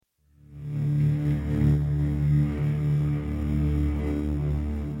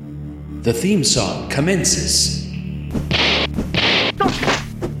The theme song commences.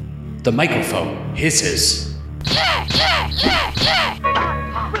 The microphone hisses.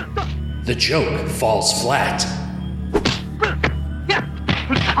 The joke falls flat.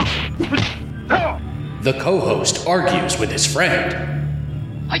 The co-host argues with his friend.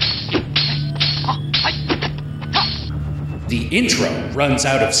 The intro runs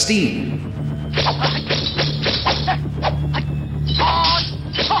out of steam.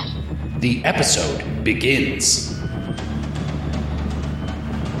 The episode begins.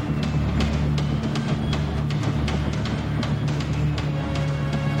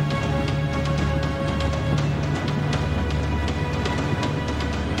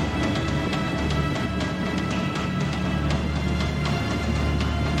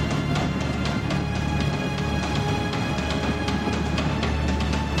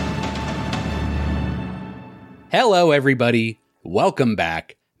 Hello, everybody. Welcome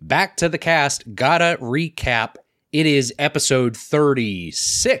back. Back to the cast. Gotta recap. It is episode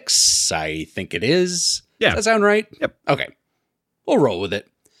 36, I think it is. Yeah. Does that sound right? Yep. Okay. We'll roll with it.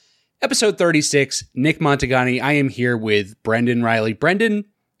 Episode 36, Nick Montagani. I am here with Brendan Riley. Brendan,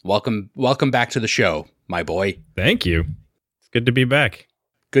 welcome back to the show, my boy. Thank you. It's good to be back.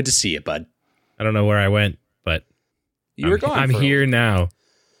 Good to see you, bud. I don't know where I went, but You were gone. I'm here now.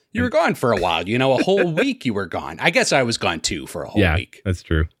 You were gone for a while. You know, a whole week you were gone. I guess I was gone too for a whole week. That's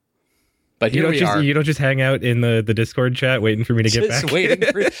true. But here we are. You don't just hang out in the Discord chat waiting for me to get Just back.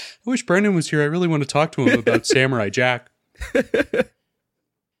 waiting for, I wish Brendan was here. I really want to talk to him about Samurai Jack.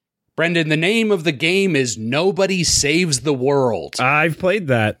 Brendan, the name of the game is Nobody Saves the World. I've played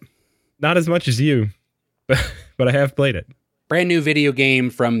that. Not as much as you, but I have played it. Brand new video game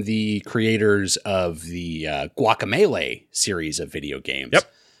from the creators of the Guacamelee series of video games.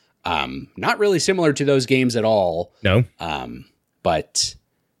 Yep. Not really similar to those games at all. No. But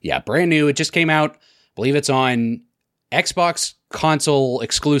yeah, brand new. It just came out. I believe it's on Xbox console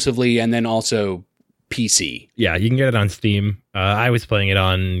exclusively and then also PC. Yeah, you can get it on Steam. I was playing it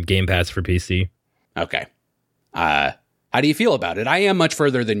on Game Pass for PC. Okay. How do you feel about it? I am much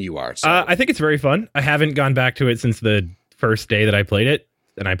further than you are. So. I think it's very fun. I haven't gone back to it since the first day that I played it.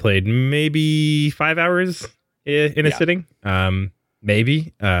 And I played maybe 5 hours in a sitting.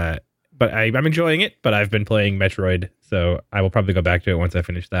 Maybe. But I'm enjoying it, but I've been playing Metroid, so I will probably go back to it once I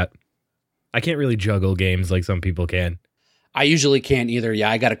finish that. I can't really juggle games like some people can. I usually can't either.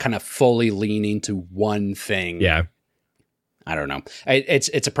 Yeah, I got to kind of fully lean into one thing. Yeah. I don't know.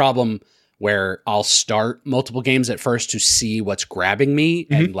 It's a problem where I'll start multiple games at first to see what's grabbing me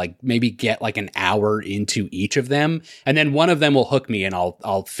and like maybe get like an hour into each of them. And then one of them will hook me and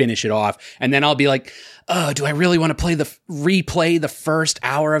I'll finish it off. And then I'll be like, oh, do I really want to replay the first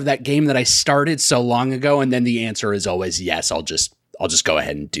hour of that game that I started so long ago? And then the answer is always yes. I'll just go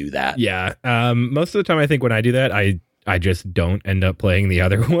ahead and do that. Yeah. Most of the time I think when I do that, I just don't end up playing the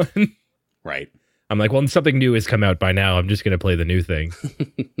other one. Right. I'm like, well, something new has come out by now. I'm just going to play the new thing.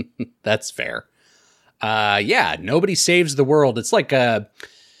 That's fair. Yeah, Nobody Saves the World. It's like a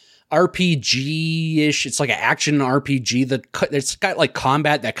RPG-ish. It's like an action RPG. It's got like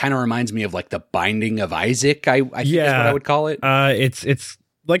combat that kind of reminds me of like the Binding of Isaac. I think is what I would call it. It's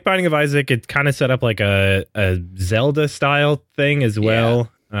like Binding of Isaac. It's kind of set up like a Zelda style thing as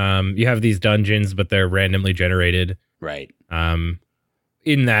well. Yeah. You have these dungeons, but they're randomly generated. Right.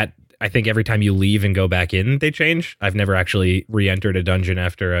 In that, I think every time you leave and go back in, they change. I've never actually re-entered a dungeon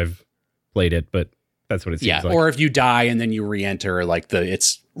after I've played it, but that's what it seems like. Or if you die and then you re-enter, like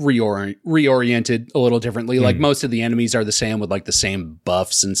it's reoriented a little differently. Like most of the enemies are the same with like the same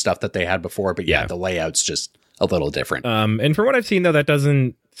buffs and stuff that they had before, but the layout's just a little different. And from what I've seen, though, that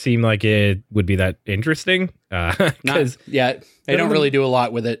doesn't seem like it would be that interesting. They don't really do a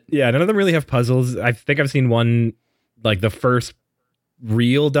lot with it. Yeah, none of them really have puzzles. I think I've seen one, like the first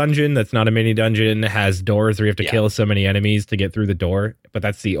real dungeon that's not a mini dungeon has doors where you have to kill so many enemies to get through the door, but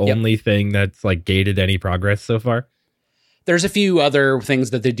that's the only thing that's like gated any progress so far. There's a few other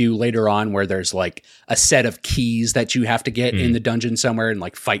things that they do later on where there's like a set of keys that you have to get in the dungeon somewhere and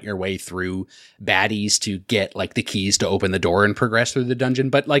like fight your way through baddies to get like the keys to open the door and progress through the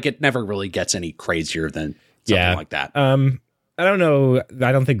dungeon, but like it never really gets any crazier than something like that. I don't know.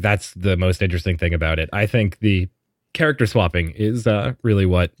 I don't think that's the most interesting thing about it. I think the character swapping is really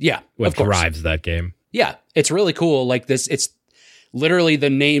what drives that game. Yeah, it's really cool. Like this, it's literally the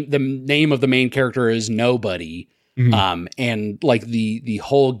name of the main character is Nobody. And like the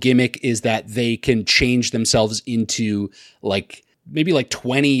whole gimmick is that they can change themselves into like maybe like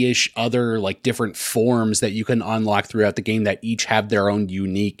 20-ish other like different forms that you can unlock throughout the game that each have their own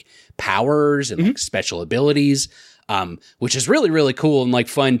unique powers and like special abilities. which is really, really cool and like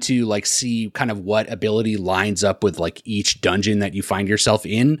fun to like see kind of what ability lines up with like each dungeon that you find yourself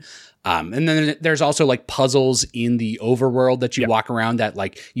in. And then there's also like puzzles in the overworld that you walk around that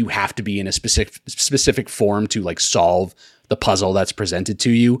like you have to be in a specific form to like solve the puzzle that's presented to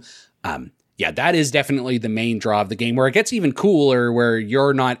you. Yeah, that is definitely the main draw of the game, where it gets even cooler, where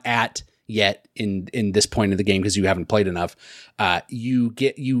you're not at yet in this point of the game because you haven't played enough.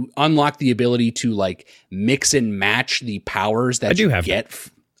 You unlock the ability to like mix and match the powers that you get.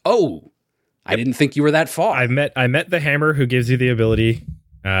 I didn't think you were that far. I met the hammer who gives you the ability.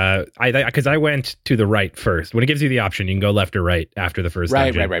 Because I went to the right first. When it gives you the option, you can go left or right after the first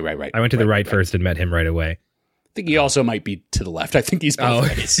dungeon. Right. I went to the right first and met him right away. I think he also might be to the left. I think he's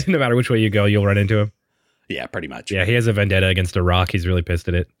both ways. No matter which way you go, you'll run into him. Yeah, pretty much. Yeah, he has a vendetta against a rock. He's really pissed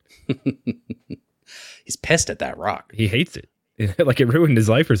at it. He's pissed at that rock. He hates it. Like it ruined his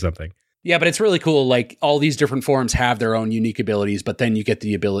life or something. Yeah, but it's really cool. Like all these different forms have their own unique abilities, but then you get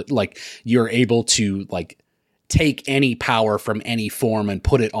the ability, like you're able to like take any power from any form and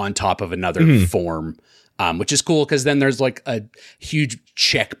put it on top of another form, which is cool because then there's like a huge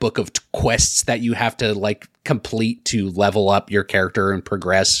checkbook of quests that you have to like complete to level up your character and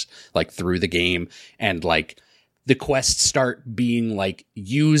progress like through the game. And like the quests start being like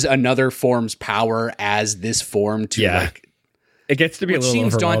use another form's power as this form to like. It gets to be a little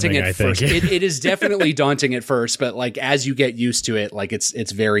seems daunting at first. It is definitely daunting at first, but like as you get used to it, like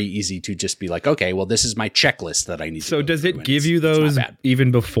it's very easy to just be like, okay, well, this is my checklist that I need. So does it give you those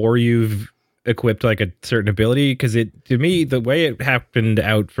even before you've equipped like a certain ability? Because to me, the way it happened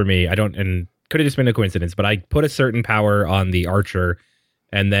out for me, and could have just been a coincidence, but I put a certain power on the archer,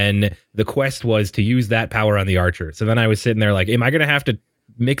 and then the quest was to use that power on the archer. So then I was sitting there like, am I going to have to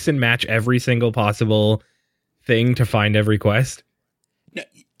mix and match every single possible thing to find every quest? No,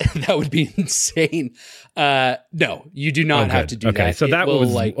 that would be insane. No, you do not have to do that. Okay, so that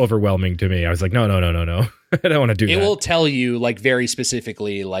was like overwhelming to me. I was like, no. I don't want to do that. It will tell you like very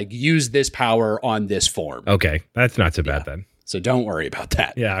specifically, like use this power on this form. Okay, that's not so bad then. So don't worry about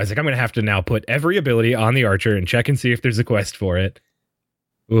that. Yeah, I was like, I'm going to have to now put every ability on the archer and check and see if there's a quest for it.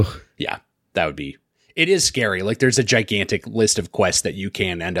 Ugh. Yeah, that would be... It is scary. Like there's a gigantic list of quests that you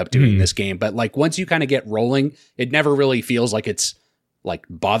can end up doing in this game. But like once you kind of get rolling, it never really feels like it's like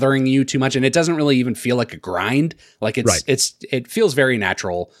bothering you too much. And it doesn't really even feel like a grind. Like it feels very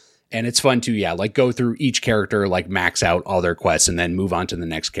natural, and it's fun to, like go through each character, like max out all their quests and then move on to the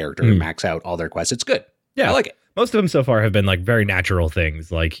next character and max out all their quests. It's good. Yeah. I like it. Most of them so far have been like very natural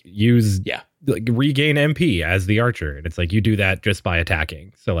things, like like regain MP as the archer. And it's like you do that just by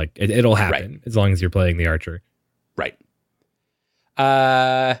attacking. So like it'll happen as long as you're playing the archer. Right.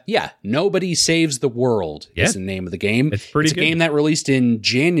 Nobody Saves the World is the name of the game. It's a game that released in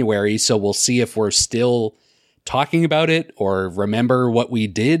January. So we'll see if we're still talking about it or remember what we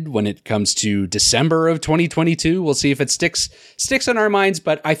did when it comes to December of 2022. We'll see if it sticks in our minds,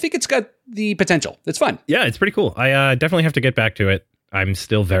 but I think it's got the potential. It's fun. Yeah, it's pretty cool. I definitely have to get back to it. I'm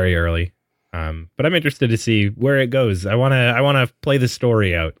still very early. But I'm interested to see where it goes. I want to play the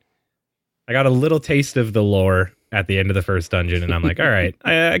story out. I got a little taste of the lore at the end of the first dungeon, and I'm like, all right,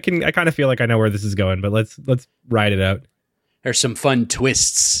 I kind of feel like I know where this is going, but let's ride it out. There's some fun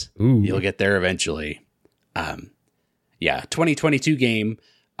twists. Ooh. You'll get there eventually. 2022 game.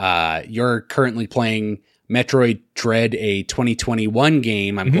 You're currently playing Metroid Dread, a 2021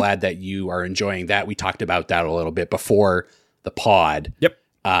 game. I'm glad that you are enjoying that. We talked about that a little bit before the pod. Yep.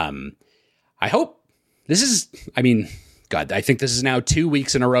 I hope this is, God, I think this is now 2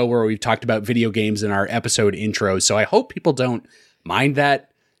 weeks in a row where we've talked about video games in our episode intros. So I hope people don't mind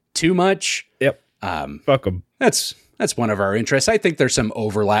that too much. Yep. Fuck them. That's one of our interests. I think there's some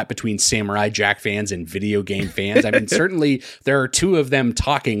overlap between Samurai Jack fans and video game fans. I mean, certainly there are two of them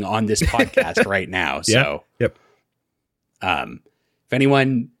talking on this podcast right now. So, yep. If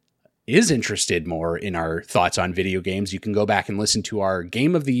anyone is interested more in our thoughts on video games, you can go back and listen to our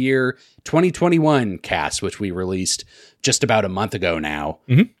Game of the Year 2021 cast, which we released just about a month ago now.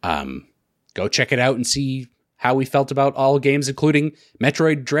 Go check it out and see how we felt about all games, including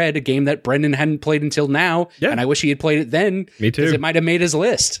Metroid Dread, a game that Brendan hadn't played until now. Yeah. And I wish he had played it then. Me too. Because it might have made his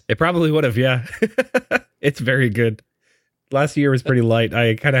list. It probably would have, yeah. It's very good. Last year was pretty light.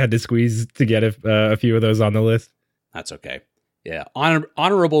 I kind of had to squeeze to get a few of those on the list. That's okay. Yeah.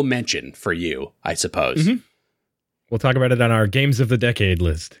 Honorable mention for you, I suppose. We'll talk about it on our Games of the Decade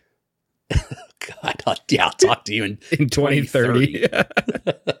list. God, I'll talk to you in 2030.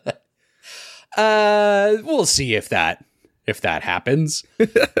 We'll see if that happens.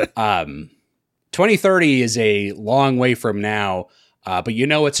 2030 is a long way from now. But you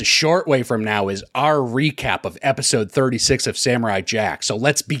know, it's a short way from now is our recap of episode 36 of Samurai Jack. So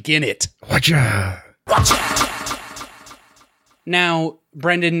let's begin it. Watcha! Now,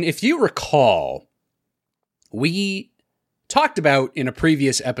 Brendan, if you recall, we talked about in a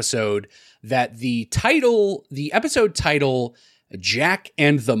previous episode that the episode title, Jack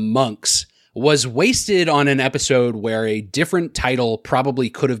and the Monks, was wasted on an episode where a different title probably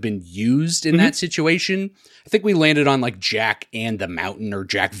could have been used in that situation. I think we landed on like Jack and the Mountain, or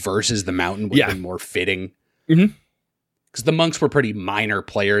Jack versus the Mountain would have been more fitting. Because the monks were pretty minor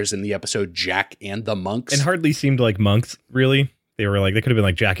players in the episode Jack and the Monks. And hardly seemed like monks, really. They could have been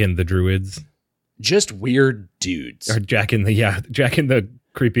like Jack and the Druids. Just weird dudes. Or Jack and the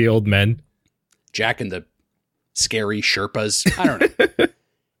creepy old men. Jack and the scary Sherpas. I don't know.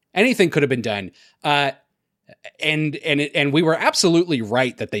 Anything could have been done. And we were absolutely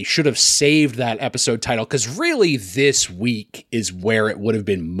right that they should have saved that episode title, because really this week is where it would have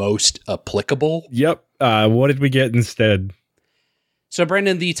been most applicable. Yep. What did we get instead? So,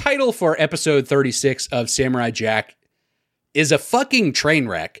 Brendan, the title for episode 36 of Samurai Jack is a fucking train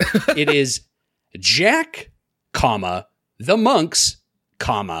wreck. It is Jack, comma, the Monks,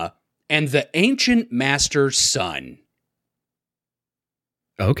 comma, and the Ancient Master's Son.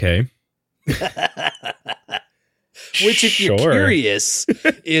 Okay. Which, if you're curious,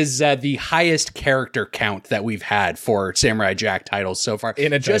 is the highest character count that we've had for Samurai Jack titles so far.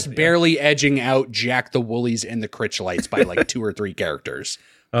 Just barely edging out Jack the Woolies and the Critchlights by like 2 or 3 characters.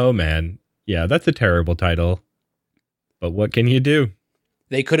 Oh, man. Yeah, that's a terrible title. But what can you do?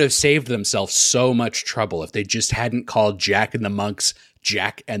 They could have saved themselves so much trouble if they just hadn't called Jack and the Monks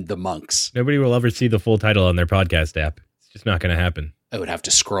Jack and the Monks. Nobody will ever see the full title on their podcast app. It's just not going to happen. I would have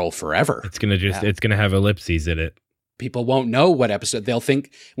to scroll forever. It's going to it's going to have ellipses in it. People won't know what episode. They'll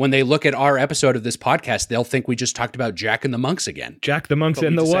think when they look at our episode of this podcast, they'll think we just talked about Jack and the Monks again. Jack the Monks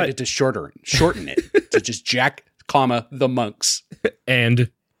and the what? We decided to shorten it to just Jack, comma, the Monks. And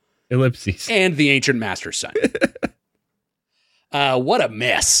ellipses. And the Ancient Master's Son. What a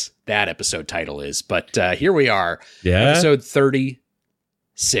mess that episode title is. But here we are. Yeah. Episode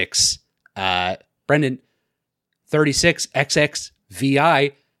 36. Brendan, 36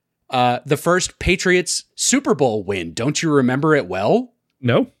 XXVI. The first Patriots Super Bowl win. Don't you remember it well?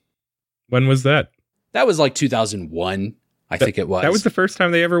 No. When was that? That was like 2001, I think it was. That was the first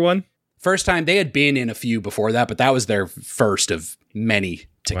time they ever won? First time. They had been in a few before that, but that was their first of many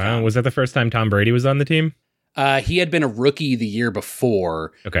to come. Was that the first time Tom Brady was on the team? He had been a rookie the year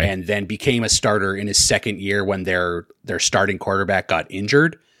before, okay, and then became a starter in his second year when their starting quarterback got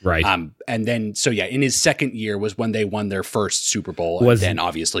injured. Right. And then, so yeah, in his second year was when they won their first Super Bowl, and then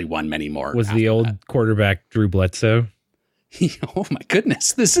obviously won many more. Was the old quarterback Drew Bledsoe? Oh my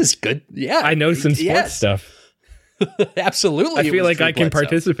goodness, this is good. Yeah. I know some sports stuff. Absolutely. I feel like I can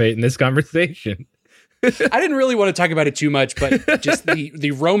participate in this conversation. I didn't really want to talk about it too much, but just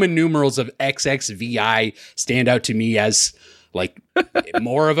the Roman numerals of XXVI stand out to me as like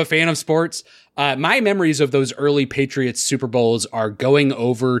more of a fan of sports. My memories of those early Patriots Super Bowls are going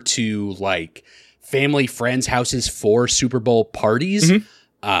over to like family friends' houses for Super Bowl parties.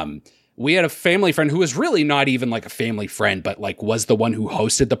 Mm-hmm. We had a family friend who was really not even like a family friend, but like was the one who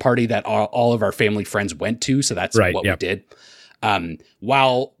hosted the party that all of our family friends went to. So that's what we did.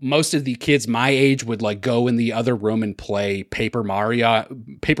 While most of the kids my age would like go in the other room and play Paper Mario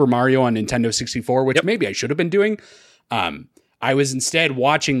on Nintendo 64, which maybe I should have been doing. I was instead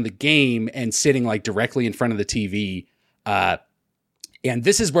watching the game and sitting like directly in front of the TV. And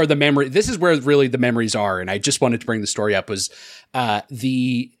this is where really the memories are. And I just wanted to bring the story up was,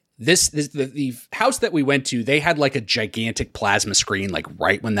 the house that we went to, they had like a gigantic plasma screen, like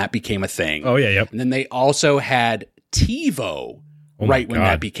right when that became a thing. Oh yeah. Yep. And then they also had TiVo when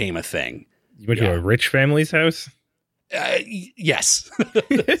that became a thing. You went to a rich family's house? Yes.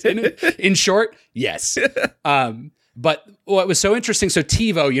 In short, yes. But what was so interesting, so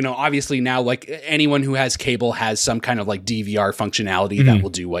TiVo, obviously now like anyone who has cable has some kind of like DVR functionality that will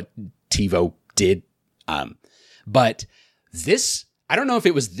do what TiVo did. But this, I don't know if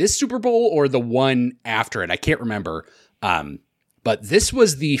it was this Super Bowl or the one after it. I can't remember. But this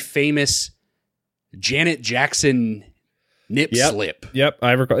was the famous Janet Jackson nip slip. Yep,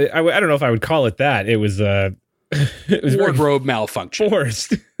 I recall. I don't know if I would call it that. It was it was wardrobe malfunction.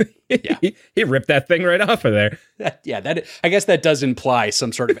 Forced. Yeah, he ripped that thing right off of there. That I guess that does imply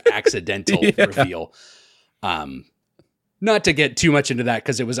some sort of accidental reveal. Not to get too much into that,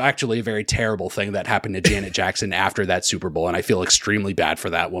 because it was actually a very terrible thing that happened to Janet Jackson after that Super Bowl, and I feel extremely bad for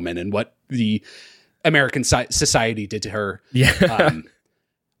that woman and what the American society did to her. Yeah.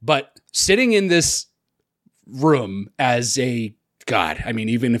 But sitting in this room as a God, I mean,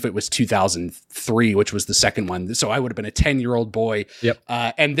 even if it was 2003, which was the second one, so I would have been a 10-year-old boy. Yep.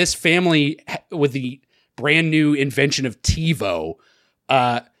 And this family, with the brand new invention of TiVo,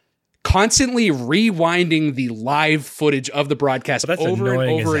 constantly rewinding the live footage of the broadcast over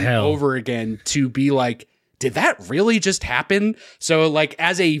and over and over again to be like, did that really just happen? So like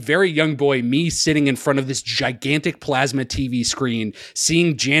as a very young boy, me sitting in front of this gigantic plasma TV screen,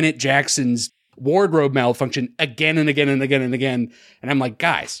 seeing Janet Jackson's wardrobe malfunction again and again and again and again. And I'm like,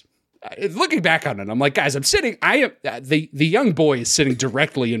 guys, looking back on it, I'm like, guys, the young boy is sitting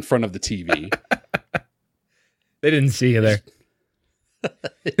directly in front of the TV. They didn't see you there.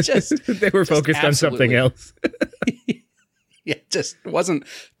 They were focused on something else. Yeah, just wasn't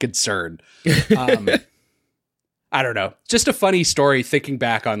concerned. I don't know. Just a funny story thinking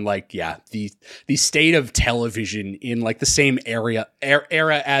back on like, yeah, the state of television in like the same era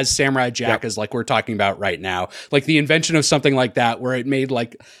as Samurai Jack is like we're talking about right now. Like the invention of something like that where it made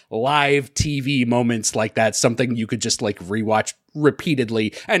like live TV moments like that something you could just like rewatch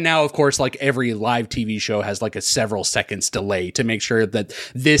repeatedly. And now, of course, like every live TV show has like a several seconds delay to make sure that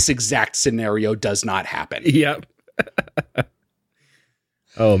this exact scenario does not happen. Yep.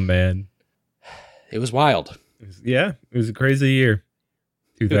 Oh, man. It was wild. It was a crazy year.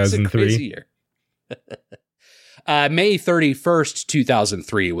 2003. It was a crazy year. May 31st,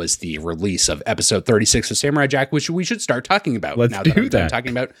 2003 was the release of episode 36 of Samurai Jack, which we should start talking about. Let's now do that I'm done that.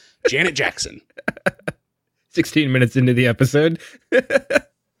 talking about Janet Jackson. 16 minutes into the episode.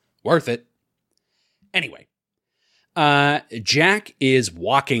 Worth it. Anyway, Jack is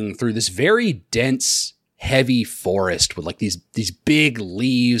walking through this very dense, heavy forest with like these big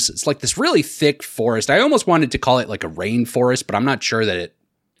leaves. It's like this really thick forest. I almost wanted to call it like a rainforest, but I'm not sure that it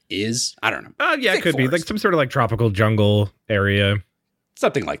is. I don't know. Oh, yeah, Thick it could be like some sort of like tropical jungle area.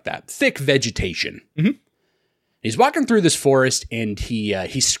 Something like that. Thick vegetation. Mm-hmm. He's walking through this forest and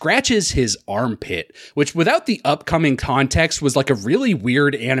he scratches his armpit, which without the upcoming context was like a really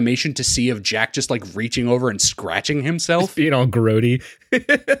weird animation to see of Jack just like reaching over and scratching himself. Just being all grody.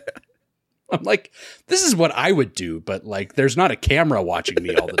 I'm like, this is what I would do, but like there's not a camera watching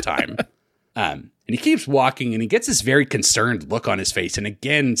me all the time. And he keeps walking and he gets this very concerned look on his face and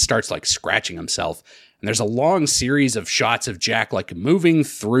again starts like scratching himself. And there's a long series of shots of Jack like moving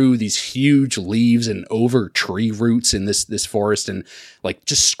through these huge leaves and over tree roots in this forest and like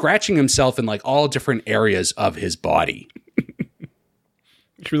just scratching himself in like all different areas of his body.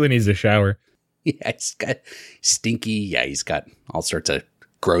 Which really needs a shower. Yeah, he's got stinky. Yeah, he's got all sorts of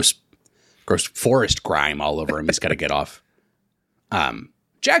gross forest grime all over him. He's got to get off.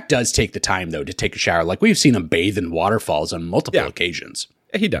 Jack does take the time though to take a shower. Like we've seen him bathe in waterfalls on multiple occasions.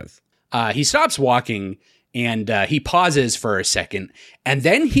 He does. He stops walking and he pauses for a second and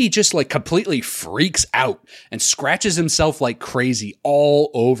then he just like completely freaks out and scratches himself like crazy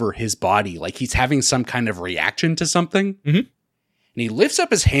all over his body. Like he's having some kind of reaction to something. Mm-hmm. And he lifts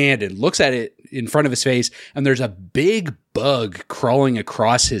up his hand and looks at it in front of his face. And there's a big bug crawling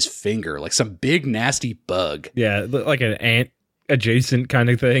across his finger, like some big nasty bug. Yeah, like an ant adjacent kind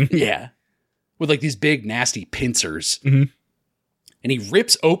of thing. Yeah. With like these big nasty pincers. Mm-hmm. And he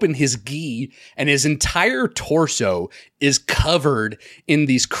rips open his gi and his entire torso is covered in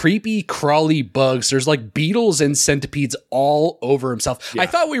these creepy, crawly bugs. There's like beetles and centipedes all over himself. Yeah. I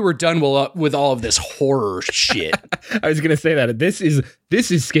thought we were done with all of this horror shit. I was going to say that. This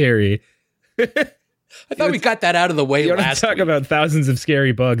is scary. I thought we got that out of the way you last talk week. About thousands of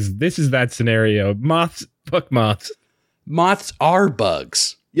scary bugs. This is that scenario. Moths, fuck moths. Moths are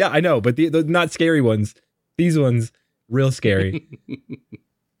bugs. Yeah, I know, but the not scary ones. These ones, real scary.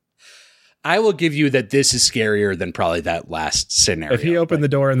 I will give you that this is scarier than probably that last scenario. If he opened the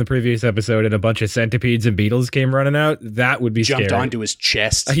door in the previous episode and a bunch of centipedes and beetles came running out, that would be jumped scary. onto his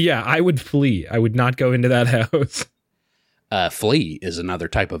chest. Yeah, I would flee. I would not go into that house. Flea is another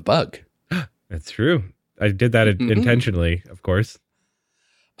type of bug. That's true. I did that intentionally, of course.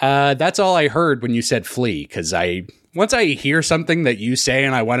 That's all I heard when you said flea, because once I hear something that you say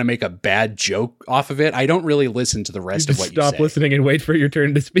and I want to make a bad joke off of it, I don't really listen to the rest of what you say. Stop listening and wait for your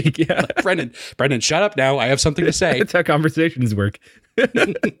turn to speak. Yeah, Brendan, shut up now. I have something to say. That's how conversations work.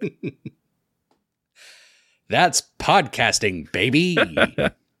 That's podcasting, baby.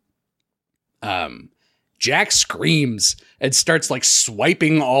 Jack screams and starts like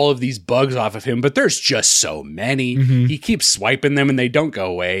swiping all of these bugs off of him, but there's just so many. Mm-hmm. He keeps swiping them and they don't go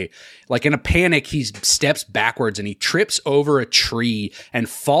away. Like in a panic, he steps backwards and he trips over a tree and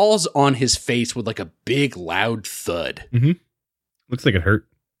falls on his face with like a big loud thud. Mm-hmm. Looks like it hurt.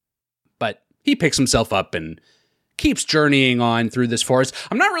 But he picks himself up and keeps journeying on through this forest.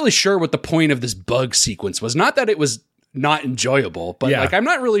 I'm not really sure what the point of this bug sequence was. Not that it was not enjoyable, but Yeah. like I'm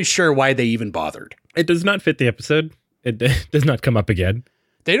not really sure why they even bothered. It does not fit the episode. It does not come up again.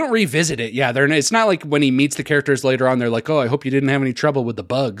 They don't revisit it. Yeah, it's not like when he meets the characters later on, they're like, "Oh, I hope you didn't have any trouble with the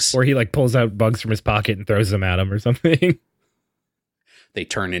bugs." Or he like pulls out bugs from his pocket and throws them at him or something. They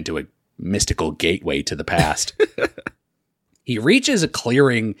turn into a mystical gateway to the past. He reaches a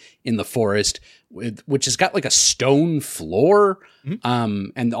clearing in the forest, which has got like a stone floor,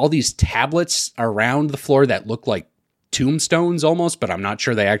 and all these tablets around the floor that look like tombstones almost, but I'm not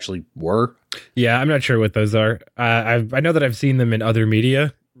sure they actually were. Yeah, I'm not sure what those are. I know that I've seen them in other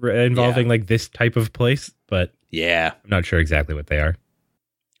media involving like this type of place, but yeah, I'm not sure exactly what they are.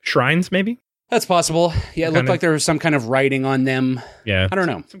 Shrines, maybe? That's possible. Yeah, it looked like there was some kind of writing on them. Yeah. I don't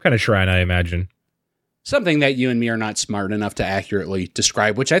know. Some kind of shrine, I imagine. Something that you and me are not smart enough to accurately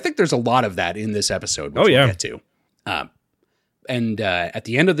describe, which I think there's a lot of that in this episode, which we'll get to. And at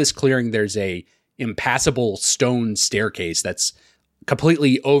the end of this clearing, there's a impassable stone staircase that's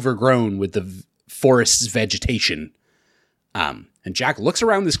completely overgrown with the forest's vegetation. And Jack looks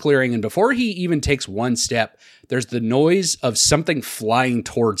around this clearing, and before he even takes one step, there's the noise of something flying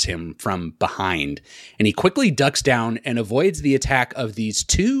towards him from behind. And he quickly ducks down and avoids the attack of these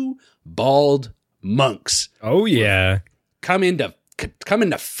two bald monks. Oh, yeah. Come in to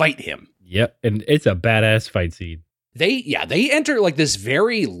fight him. Yep, and it's a badass fight scene. They enter like this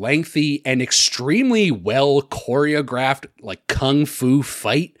very lengthy and extremely well choreographed like kung fu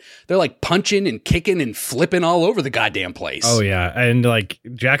fight. They're like punching and kicking and flipping all over the goddamn place. Oh yeah, and like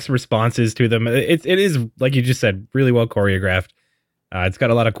Jack's responses to them, it is like you just said, really well choreographed. It's got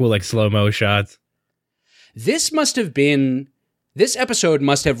a lot of cool like slow-mo shots. This episode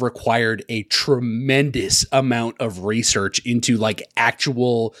must have required a tremendous amount of research into like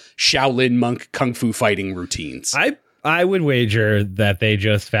actual Shaolin monk kung fu fighting routines. I would wager that they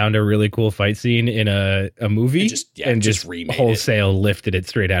just found a really cool fight scene in a movie and just remade wholesale lifted it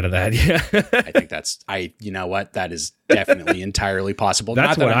straight out of that. Yeah. I think you know what? That is definitely entirely possible.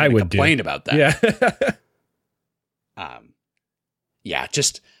 That's Not that what I would complain about that. Yeah.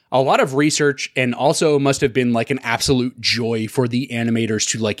 Just a lot of research, and also must have been like an absolute joy for the animators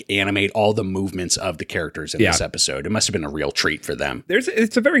to like animate all the movements of the characters in this episode. It must have been a real treat for them.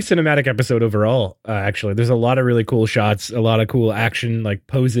 It's a very cinematic episode overall, actually. There's a lot of really cool shots, a lot of cool action, like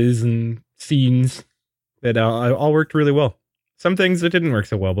poses and scenes that all worked really well. Some things that didn't work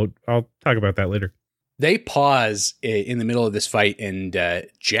so well, but I'll talk about that later. They pause in the middle of this fight, and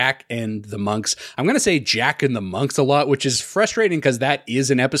Jack and the monks, I'm going to say Jack and the monks a lot, which is frustrating because that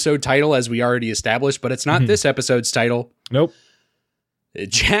is an episode title, as we already established, but it's not this episode's title. Nope.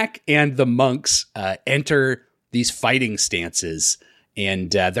 Jack and the monks enter these fighting stances,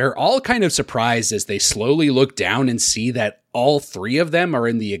 and they're all kind of surprised as they slowly look down and see that all three of them are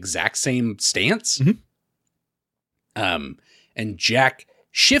in the exact same stance. And Jack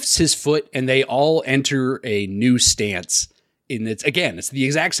shifts his foot, and they all enter a new stance. It's the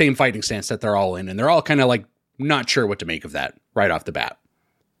exact same fighting stance that they're all in, and they're all kind of like not sure what to make of that right off the bat.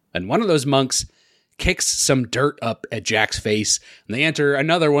 And one of those monks kicks some dirt up at Jack's face, and they enter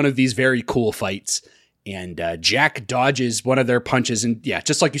another one of these very cool fights. And Jack dodges one of their punches, and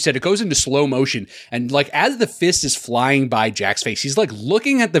just like you said, it goes into slow motion. And like as the fist is flying by Jack's face, he's like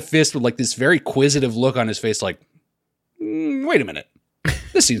looking at the fist with like this very quizzitive look on his face, like, wait a minute.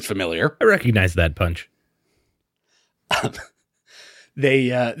 This seems familiar. I recognize that punch.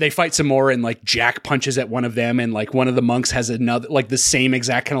 They fight some more, and like Jack punches at one of them, and like one of the monks has another, like the same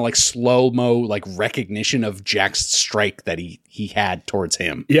exact kind of like slow-mo like recognition of Jack's strike that he had towards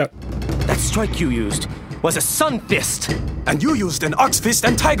him. Yep. That strike you used was a sun fist. And you used an ox fist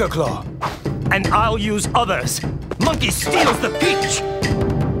and tiger claw. And I'll use others. Monkey steals the peach.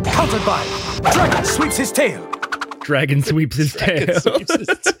 Countered by Dragon sweeps his tail. Dragon sweeps his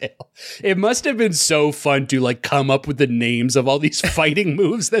tail. It must have been so fun to like come up with the names of all these fighting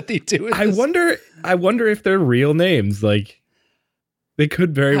moves that they do. I wonder if they're real names. Like they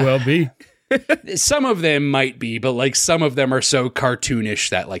could very well be. Some of them might be, but like some of them are so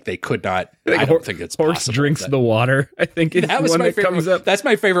cartoonish that like they could not. I don't think it's horse possible. Drinks the water. I think is that was one my that favorite. Comes up. That's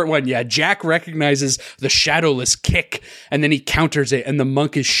my favorite one. Yeah, Jack recognizes the shadowless kick, and then he counters it, and the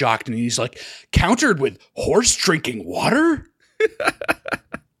monk is shocked, and he's like, "Countered with horse drinking water."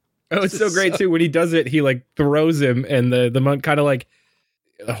 Oh, it's so great too. When he does it, he like throws him, and the monk kind of like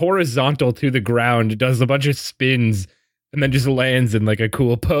horizontal to the ground does a bunch of spins, and then just lands in like a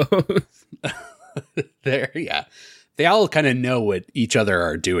cool pose. They all kind of know what each other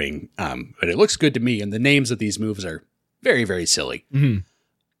are doing, but it looks good to me, and the names of these moves are very, very silly. Mm-hmm.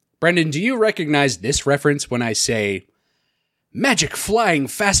 Brendan, do you recognize this reference when I say magic flying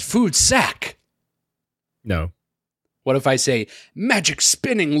fast food sack? No. What if I say magic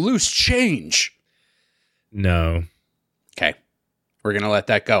spinning loose change? No. Okay. We're going to let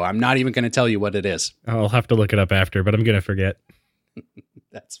that go. I'm not even going to tell you what it is. I'll have to look it up after, but I'm going to forget.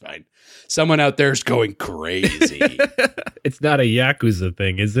 That's fine. Someone out there's going crazy. It's not a Yakuza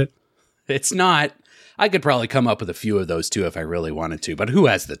thing, is it? It's not. I could probably come up with a few of those too if I really wanted to, but who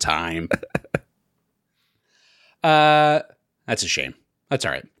has the time? That's a shame. That's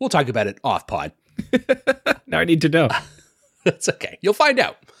all right. We'll talk about it off pod. Now I need to know. That's okay. You'll find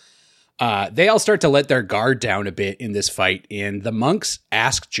out. They all start to let their guard down a bit in this fight, and the monks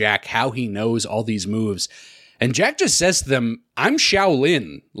ask Jack how he knows all these moves. And Jack just says to them, I'm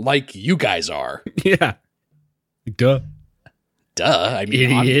Shaolin, like you guys are. Yeah. Duh. I mean,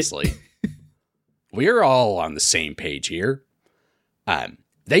 Idiot. obviously. We're all on the same page here.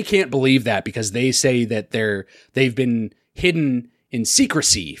 They can't believe that because they say that they've been hidden in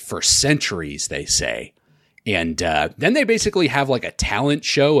secrecy for centuries, they say. And then they basically have like a talent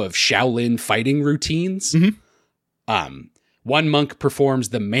show of Shaolin fighting routines. Mm-hmm. One monk performs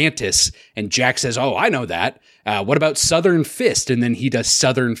the mantis, and Jack says, oh, I know that. What about Southern Fist? And then he does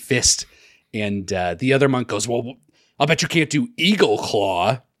Southern Fist. And the other monk goes, well, I'll bet you can't do Eagle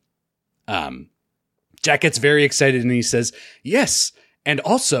Claw. Jack gets very excited, and he says, yes, and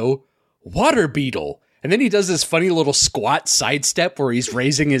also Water Beetle. And then he does this funny little squat sidestep where he's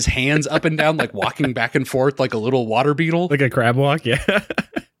raising his hands up and down, like walking back and forth like a little water beetle. Like a crab walk, yeah.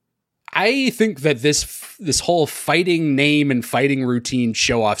 I think that this whole fighting name and fighting routine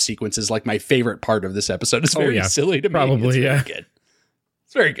show-off sequence is like my favorite part of this episode. It's very silly to me. Probably, it's very good.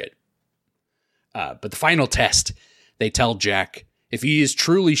 It's very good. But the final test, they tell Jack, if he is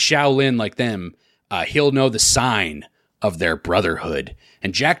truly Shaolin like them, he'll know the sign of their brotherhood.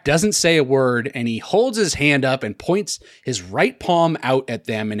 And Jack doesn't say a word, and he holds his hand up and points his right palm out at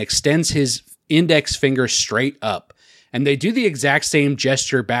them and extends his index finger straight up. And they do the exact same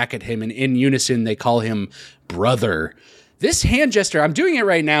gesture back at him, and in unison, they call him brother. This hand gesture, I'm doing it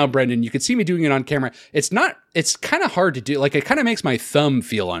right now, Brendan. You can see me doing it on camera. It's kind of hard to do. Like, it kind of makes my thumb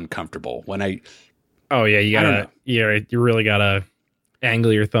feel uncomfortable when I... Oh, yeah, you really gotta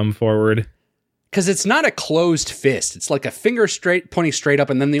angle your thumb forward. Because it's not a closed fist. It's like a finger pointing straight up,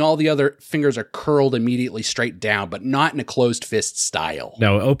 and then all the other fingers are curled immediately straight down, but not in a closed fist style.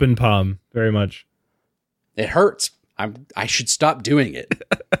 No, open palm, very much. It hurts. I should stop doing it.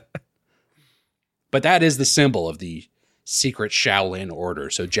 But that is the symbol of the secret Shaolin order.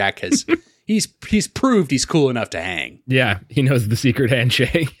 So Jack has he's proved he's cool enough to hang. Yeah, he knows the secret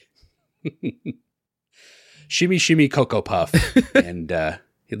handshake. Shimmy, shimmy, Cocoa Puff, and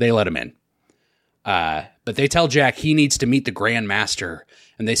they let him in. But they tell Jack he needs to meet the Grand Master,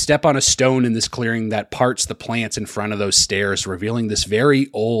 and they step on a stone in this clearing that parts the plants in front of those stairs, revealing this very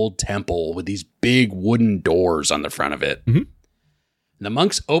old temple with these big wooden doors on the front of it. Mm-hmm. The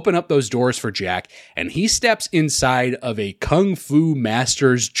monks open up those doors for Jack, and he steps inside of a Kung Fu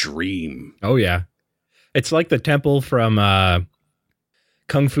master's dream. Oh, yeah. It's like the temple from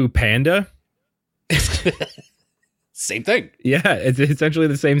Kung Fu Panda. Same thing. Yeah, it's essentially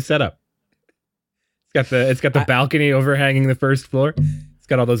the same setup. It's got the balcony overhanging the first floor. It's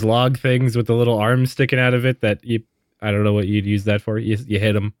got all those log things with the little arms sticking out of it that I don't know what you'd use that for. You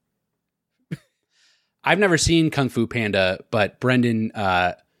hit them. I've never seen Kung Fu Panda, but Brendan,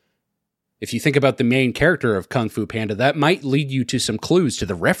 if you think about the main character of Kung Fu Panda, that might lead you to some clues to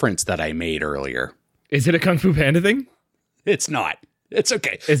the reference that I made earlier. Is it a Kung Fu Panda thing? It's not. It's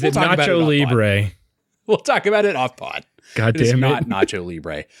okay. Is it Nacho Libre? We'll talk about it off pod. God damn it. It's not Nacho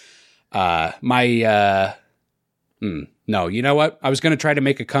Libre. No, you know what? I was going to try to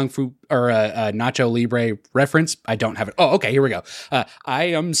make a Kung Fu or a Nacho Libre reference. I don't have it. Oh, okay. Here we go. I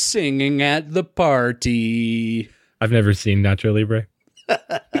am singing at the party. I've never seen Nacho Libre.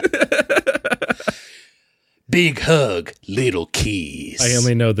 Big hug, little keys. I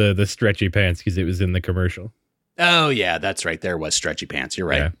only know the stretchy pants because it was in the commercial. Oh, yeah, that's right. There was stretchy pants. You're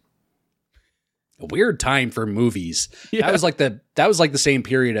right. Yeah. A weird time for movies. Yeah. That was like the same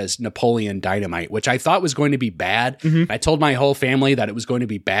period as Napoleon Dynamite, which I thought was going to be bad. Mm-hmm. I told my whole family that it was going to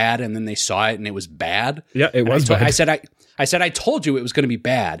be bad, and then they saw it and it was bad. Yeah, it was bad. I said I told you it was going to be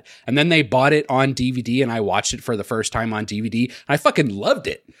bad, and then they bought it on DVD, and I watched it for the first time on DVD, and I fucking loved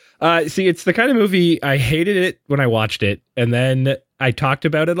it. See, it's the kind of movie I hated it when I watched it, and then I talked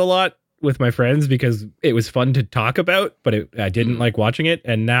about it a lot with my friends because it was fun to talk about, but I didn't like watching it.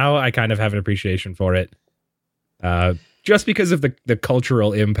 And now I kind of have an appreciation for it. Just because of the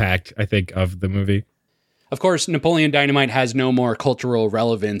cultural impact, I think, of the movie. Of course, Napoleon Dynamite has no more cultural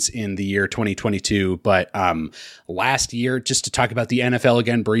relevance in the year 2022. But last year, just to talk about the NFL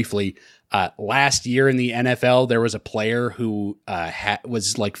again briefly, last year in the NFL, there was a player who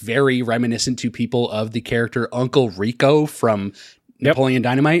was like very reminiscent to people of the character Uncle Rico from Napoleon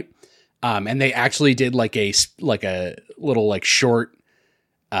Dynamite. And they actually did like a little like short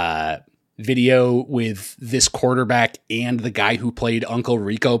video with this quarterback and the guy who played Uncle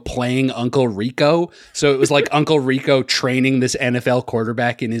Rico playing Uncle Rico. So it was like Uncle Rico training this NFL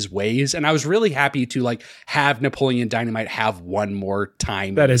quarterback in his ways. And I was really happy to like have Napoleon Dynamite have one more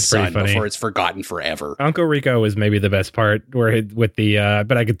time that is pretty funny before it's forgotten forever. Uncle Rico was maybe the best part where with the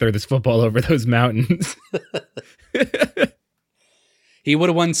but I could throw this football over those mountains. He would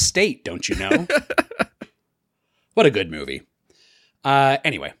have won state, don't you know? What a good movie.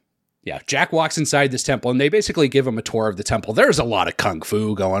 Anyway. Yeah, Jack walks inside this temple, and they basically give him a tour of the temple. There's a lot of kung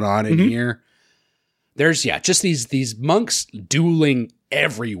fu going on in here. There's, just these monks dueling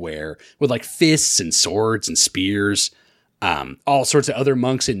everywhere with, like, fists and swords and spears. All sorts of other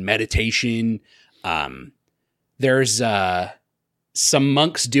monks in meditation. There's some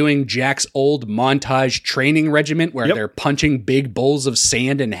monks doing Jack's old montage training regiment where they're punching big bowls of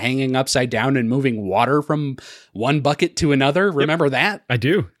sand and hanging upside down and moving water from one bucket to another. Remember that? I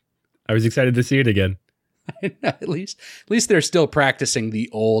do. I was excited to see it again. At least they're still practicing the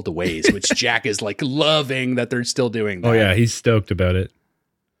old ways, which Jack is like loving that they're still doing that. Oh yeah, he's stoked about it.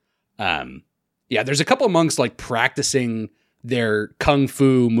 There's a couple of monks like practicing their kung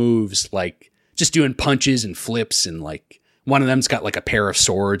fu moves, like just doing punches and flips, and like one of them's got like a pair of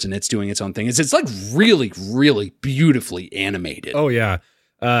swords and it's doing its own thing. It's like really, really beautifully animated. Oh yeah.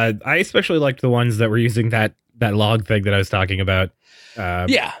 I especially liked the ones that were using that log thing that I was talking about.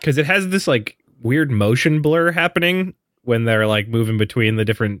 Because it has this like weird motion blur happening when they're like moving between the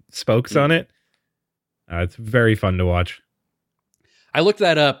different spokes on it. It's very fun to watch. I looked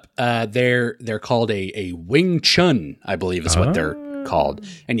that up. They're called a Wing Chun, I believe is what they're called.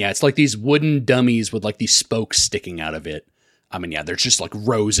 And it's like these wooden dummies with like these spokes sticking out of it. I mean, there's just like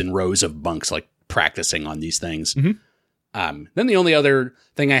rows and rows of monks like practicing on these things. Then the only other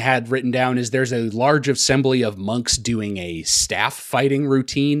thing I had written down is there's a large assembly of monks doing a staff fighting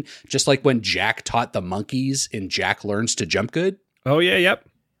routine, just like when Jack taught the monkeys in Jack Learns to Jump Good. Oh, yeah, yep.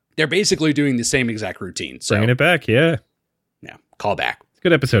 They're basically doing the same exact routine. So, bringing it back, yeah. Yeah, call back. It's a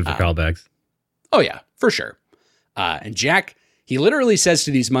good episode for callbacks. Oh, yeah, for sure. And Jack, he literally says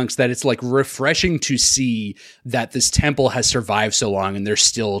to these monks that it's like refreshing to see that this temple has survived so long and they're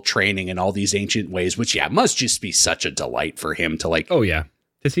still training in all these ancient ways, which must just be such a delight for him to like. Oh yeah,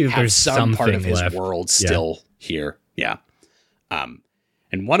 to see that have there's some part of his left. world still here. Yeah.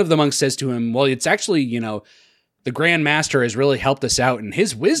 And one of the monks says to him, well, it's actually, the Grand Master has really helped us out, and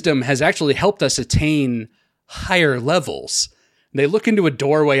his wisdom has actually helped us attain higher levels. And they look into a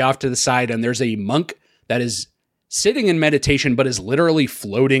doorway off to the side, and there's a monk that is sitting in meditation, but is literally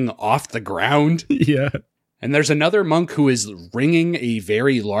floating off the ground. Yeah. And there's another monk who is ringing a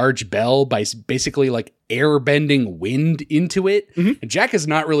very large bell by basically like air bending wind into it. And Jack is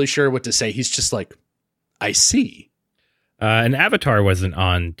not really sure what to say. He's just like, I see. And Avatar wasn't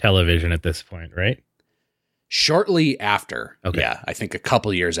on television at this point, right? Shortly after. Okay. Yeah, I think a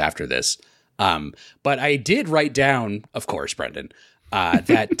couple years after this. But I did write down, of course, Brendan,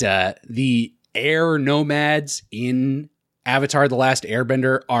 that the air nomads in Avatar The Last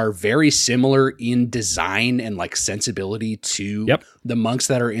Airbender are very similar in design and like sensibility to the monks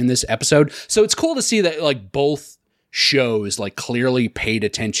that are in this episode. So it's cool to see that like both shows like clearly paid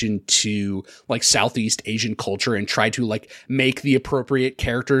attention to like Southeast Asian culture and tried to like make the appropriate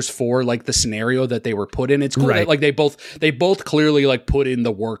characters for like the scenario that they were put in. It's cool that like they both clearly like put in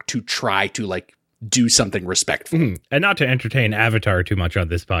the work to try to like do something respectful. And not to entertain Avatar too much on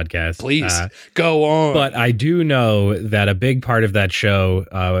this podcast. Please go on. But I do know that a big part of that show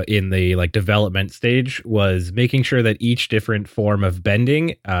in the like development stage was making sure that each different form of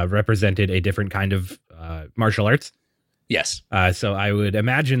bending represented a different kind of martial arts. Yes. So I would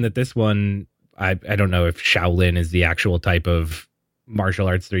imagine that this one, I don't know if Shaolin is the actual type of martial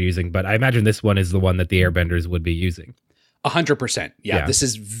arts they're using, but I imagine this one is the one that the airbenders would be using. 100%. Yeah, this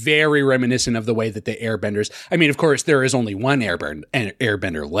is very reminiscent of the way that the airbenders. I mean, of course, there is only one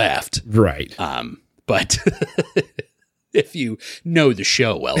airbender left. Right. But if you know the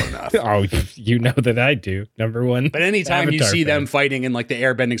show well enough. Oh, you know that I do. Number one. But anytime Avatar you see fan. them fighting in like the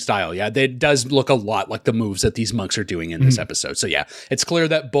airbending style, it does look a lot like the moves that these monks are doing in this episode. So yeah, it's clear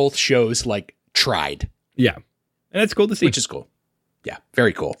that both shows like tried. Yeah. And it's cool to see. Which is cool. Yeah,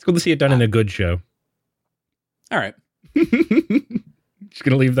 very cool. It's cool to see it done in a good show. All right. Just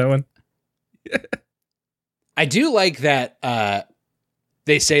gonna leave that one. I do like that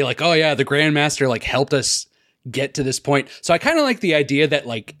they say like, oh yeah, the Grandmaster like helped us get to this point. So I kind of like the idea that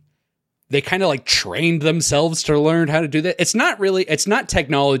like they kind of like trained themselves to learn how to do that. It's not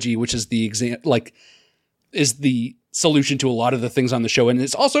technology, which is is the solution to a lot of the things on the show. And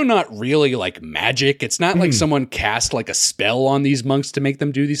it's also not really like magic. It's not like someone cast like a spell on these monks to make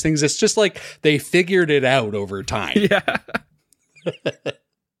them do these things. It's just like they figured it out over time. Yeah.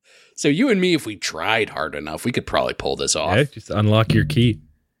 So you and me, if we tried hard enough, we could probably pull this off. Yeah, just unlock your key.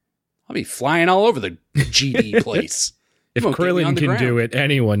 I'll be flying all over the GD place. If Krillin can do it,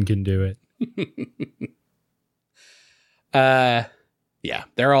 anyone can do it. Yeah,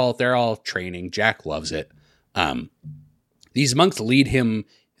 they're all training. Jack loves it. These monks lead him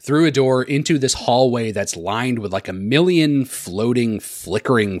through a door into this hallway that's lined with like a million floating,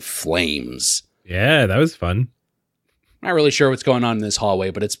 flickering flames. Yeah, that was fun. Not really sure what's going on in this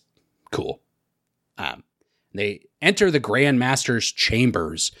hallway, but it's cool. They enter the Grand Master's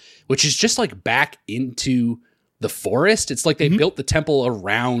chambers, which is just like back into the forest. It's like they built the temple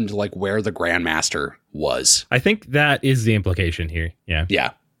around like where the Grand Master was. I think that is the implication here. Yeah.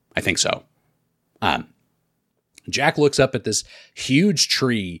 Yeah, I think so. Jack looks up at this huge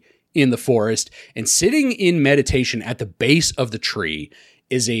tree in the forest, and sitting in meditation at the base of the tree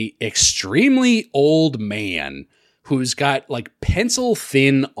is a extremely old man who's got like pencil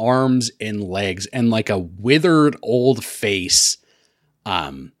thin arms and legs and like a withered old face.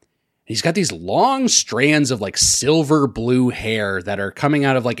 He's got these long strands of like silver blue hair that are coming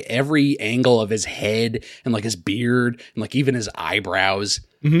out of like every angle of his head and like his beard and like even his eyebrows.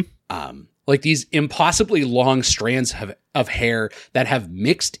 Like these impossibly long strands of hair that have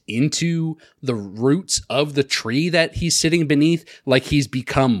mixed into the roots of the tree that he's sitting beneath. Like he's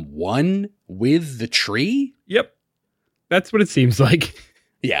become one with the tree. Yep. That's what it seems like.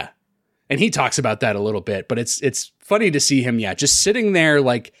 Yeah. And he talks about that a little bit, but it's funny to see him, just sitting there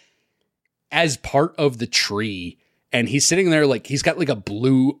like as part of the tree. And he's sitting there like he's got like a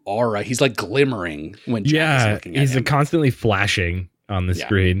blue aura. He's like glimmering when Jack is looking at him. He's constantly flashing on the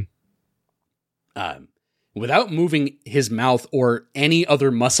screen. Without moving his mouth or any other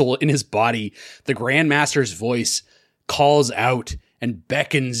muscle in his body, the Grand Master's voice calls out and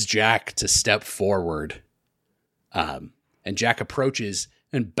beckons Jack to step forward. And Jack approaches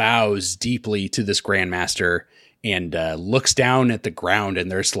and bows deeply to this Grand Master and looks down at the ground,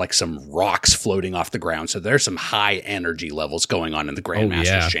 and there's like some rocks floating off the ground. So there's some high energy levels going on in the Grand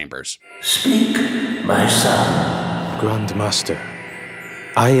Master's chambers. Speak, my son. Grand Master,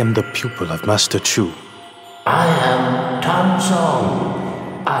 I am the pupil of Master Chu. I am Tan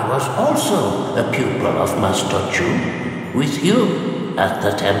Song. I was also a pupil of Master Chu, with you at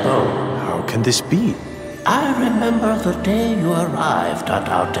the temple. How can this be? I remember the day you arrived at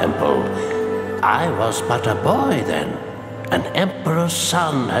our temple. I was but a boy then. An emperor's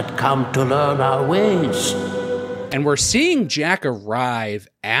son had come to learn our ways. And we're seeing Jack arrive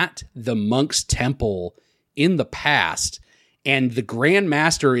at the monk's temple in the past. And the Grand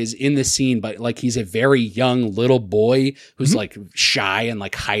Master is in the scene, but like he's a very young little boy who's like shy and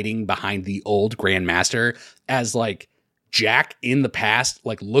like hiding behind the old Grand Master, as like Jack in the past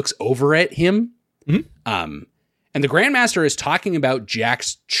like looks over at him. And the Grand Master is talking about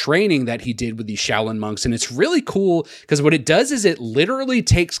Jack's training that he did with these Shaolin monks. And it's really cool because what it does is it literally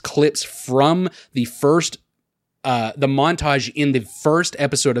takes clips from the montage in the first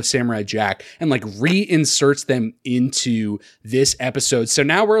episode of Samurai Jack and like reinserts them into this episode. So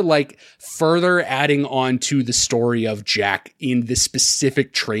now we're like further adding on to the story of Jack in this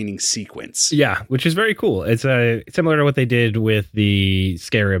specific training sequence. Yeah, which is very cool. It's similar to what they did with the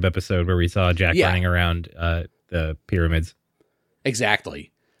Scarab episode where we saw Jack running around the pyramids.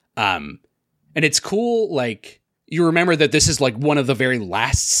 Exactly. And it's cool, like, you remember that this is like one of the very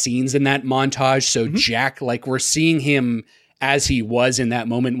last scenes in that montage. So Jack, like we're seeing him as he was in that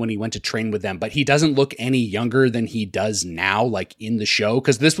moment when he went to train with them, but he doesn't look any younger than he does now, like in the show.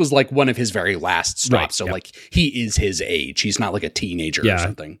 Cause this was like one of his very last stops. Right, so like he is his age. He's not like a teenager or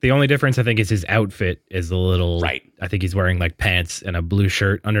something. The only difference I think is his outfit is a little, I think he's wearing like pants and a blue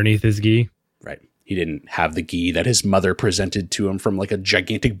shirt underneath his gi. Right. He didn't have the gi that his mother presented to him from like a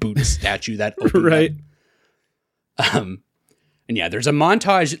gigantic Buddhist statue that opened right. up. And yeah, there's a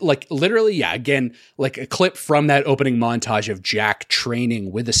montage, like literally, again, like a clip from that opening montage of Jack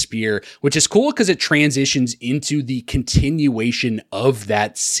training with a spear, which is cool because it transitions into the continuation of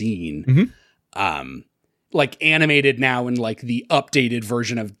that scene. Like animated now in like the updated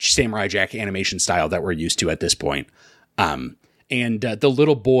version of Samurai Jack animation style that we're used to at this point. And the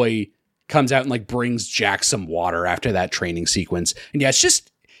little boy comes out and like brings Jack some water after that training sequence. And yeah, it's just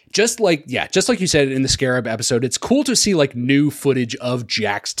like you said in the Scarab episode, it's cool to see like new footage of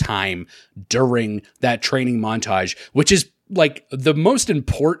Jack's time during that training montage, which is like the most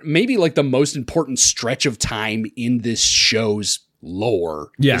important stretch of time in this show's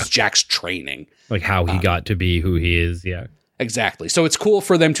lore is Jack's training. Like how he got to be who he is. Yeah. Exactly. So it's cool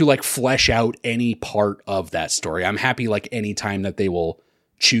for them to like flesh out any part of that story. I'm happy like any time that they will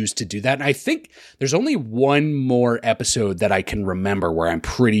choose to do that. And I think there's only one more episode that I can remember where I'm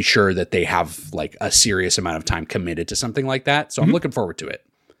pretty sure that they have like a serious amount of time committed to something like that. So I'm looking forward to it.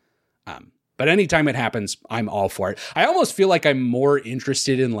 But anytime it happens, I'm all for it. I almost feel like I'm more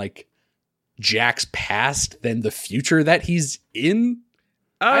interested in like Jack's past than the future that he's in.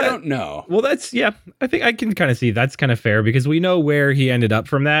 I don't know. Well, I think I can kind of see that's kind of fair because we know where he ended up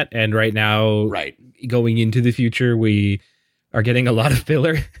from that. And right now, going into the future, we are getting a lot of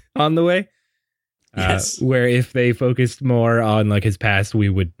filler on the way. Yes. Where if they focused more on like his past, we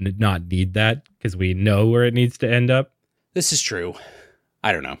would not need that because we know where it needs to end up. This is true.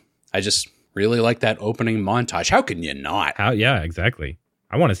 I don't know. I just really like that opening montage. How can you not? Yeah, exactly.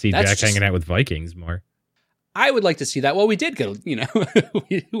 I want to see Jack hanging out with Vikings more. I would like to see that. Well, we did get,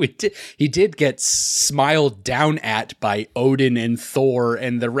 he did get smiled down at by Odin and Thor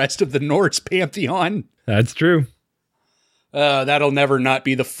and the rest of the Norse pantheon. That's true. That'll never not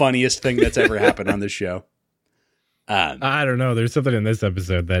be the funniest thing that's ever happened on this show. I don't know. There's something in this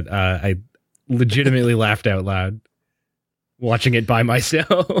episode that I legitimately laughed out loud watching it by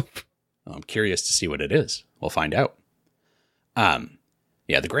myself. I'm curious to see what it is. We'll find out.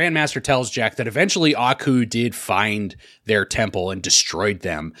 The Grandmaster tells Jack that eventually Aku did find their temple and destroyed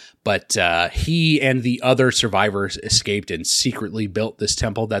them, but he and the other survivors escaped and secretly built this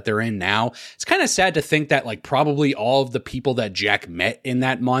temple that they're in now. It's kind of sad to think that like probably all of the people that Jack met in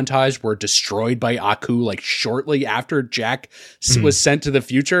that montage were destroyed by Aku like shortly after Jack was sent to the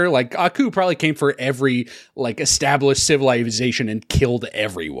future. Like Aku probably came for every like established civilization and killed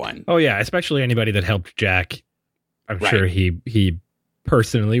everyone. Oh yeah, especially anybody that helped Jack. I'm sure he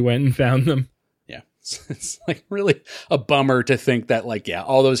personally went and found them. Yeah. It's like really a bummer to think that like,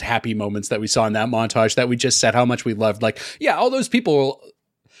 all those happy moments that we saw in that montage that we just said how much we loved. Like, all those people,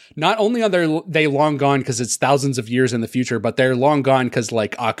 not only are they long gone because it's thousands of years in the future, but they're long gone because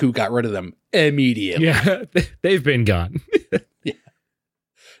like Aku got rid of them immediately. Yeah, they've been gone. Yeah.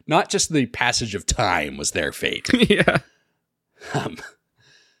 Not just the passage of time was their fate. Yeah.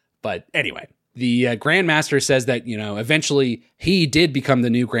 But anyway. The Grandmaster says that, eventually he did become the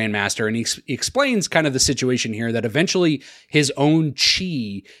new Grandmaster, and he explains kind of the situation here that eventually his own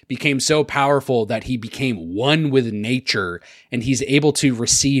chi became so powerful that he became one with nature, and he's able to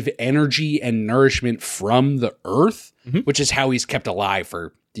receive energy and nourishment from the earth, which is how he's kept alive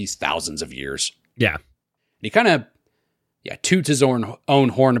for these thousands of years. Yeah. And he kind of, toots his own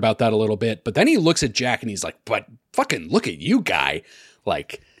horn about that a little bit, but then he looks at Jack and he's like, but fucking look at you, guy.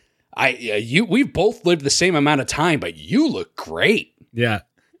 Like, we've both lived the same amount of time, but you look great. Yeah.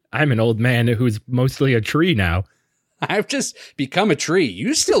 I'm an old man who's mostly a tree now. I've just become a tree.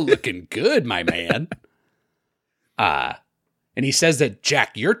 You still looking good, my man. And he says that,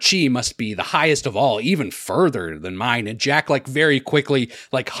 Jack, your chi must be the highest of all, even further than mine. And Jack, like, very quickly,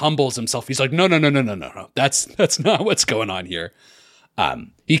 like, humbles himself. He's like, no. That's not what's going on here.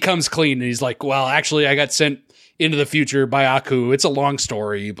 He comes clean and he's like, well, actually, I got sent into the future by Aku. It's a long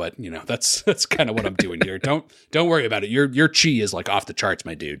story, but that's kind of what I'm doing here. Don't worry about it. Your chi is like off the charts,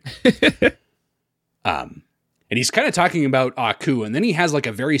 my dude. And he's kind of talking about Aku, and then he has like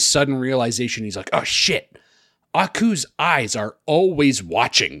a very sudden realization. He's like, oh shit, Aku's eyes are always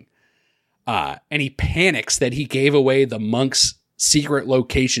watching. And he panics that he gave away the monk's secret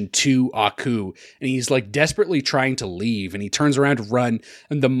location to Aku, and he's like desperately trying to leave, and he turns around to run,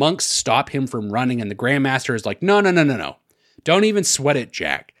 and the monks stop him from running, and the Grandmaster is like, no. Don't even sweat it,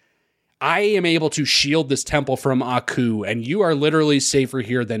 Jack. I am able to shield this temple from Aku, and you are literally safer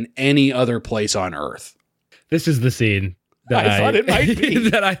here than any other place on Earth. This is the scene that I thought it might be.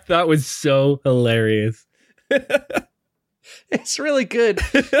 that I thought was so hilarious. It's really good.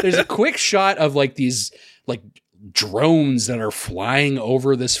 There's a quick shot of like these like drones that are flying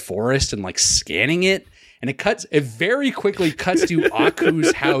over this forest and like scanning it, and it very quickly cuts to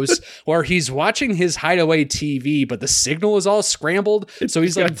Aku's house where he's watching his hideaway TV, but the signal is all scrambled, so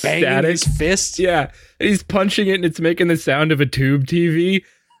he's like banging his fist. Yeah, and he's punching it and it's making the sound of a tube TV,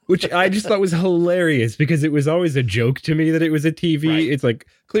 which I just thought was hilarious because it was always a joke to me that it was a TV. Right. It's like,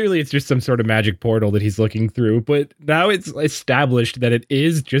 clearly it's just some sort of magic portal that he's looking through, but now it's established that it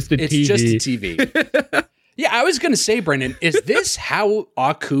is just a TV. It's just a TV. Yeah, I was going to say, Brendan, is this how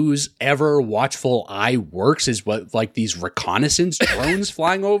Aku's ever watchful eye works? Is what, like, these reconnaissance drones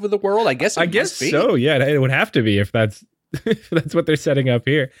flying over the world? I guess so, yeah. It would have to be if that's what they're setting up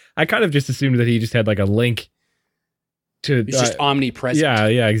here. I kind of just assumed that he just had, like, a link to He's just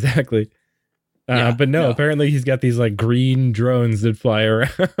omnipresent. Yeah, exactly. But no, apparently he's got these like green drones that fly around.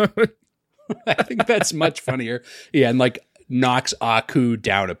 I think that's much funnier. Yeah, and like knocks Aku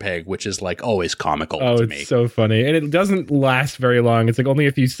down a peg, which is like always comical to me. It's so funny. And it doesn't last very long. It's like only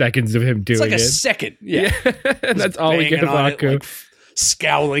a few seconds of him doing it. It's like a second. Yeah. And that's all we get of Aku. Like,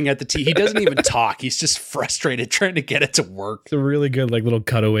 scowling at the TV. He doesn't even talk. He's just frustrated trying to get it to work. It's a really good like little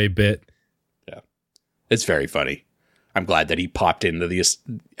cutaway bit. Yeah. It's very funny. I'm glad that he popped into this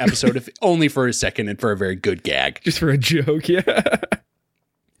episode, if only for a second and for a very good gag. Just for a joke, yeah.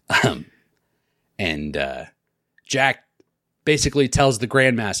 And Jack basically tells the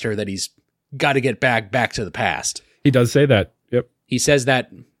Grandmaster that he's got to get back to the past. He does say that. Yep. He says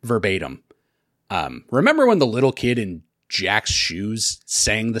that verbatim. Remember when the little kid in Jack's shoes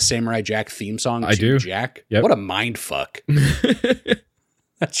sang the Samurai Jack theme song to Jack? Yep. What a mind fuck. That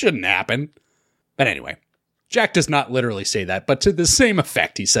shouldn't happen. But anyway, Jack does not literally say that, but to the same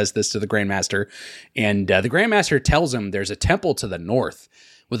effect, he says this to the Grandmaster. And the Grandmaster tells him there's a temple to the north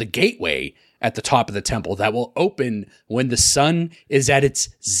with a gateway at the top of the temple that will open when the sun is at its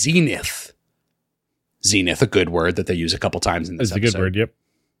zenith. Zenith, a good word that they use a couple times in this episode. It's a good word, yep.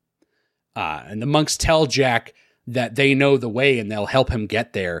 And the monks tell Jack that they know the way and they'll help him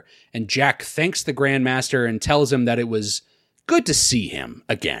get there. And Jack thanks the Grandmaster and tells him that it was good to see him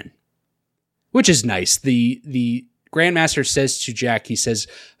again, which is nice. The Grandmaster says to Jack, he says,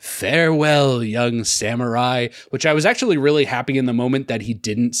 "Farewell, young samurai," which I was actually really happy in the moment that he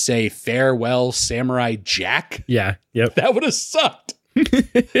didn't say "Farewell, Samurai Jack." Yeah, yep. That would have sucked.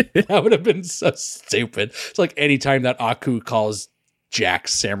 That would have been so stupid. It's like anytime that Aku calls Jack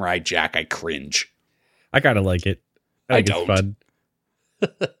Samurai Jack, I cringe. I kind of like it. I think it's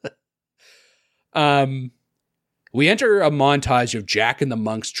fun. We enter a montage of Jack and the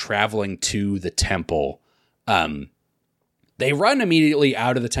monks traveling to the temple. They run immediately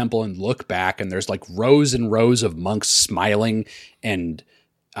out of the temple and look back, and there's like rows and rows of monks smiling and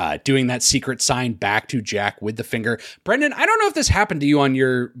doing that secret sign back to Jack with the finger. Brendan, I don't know if this happened to you on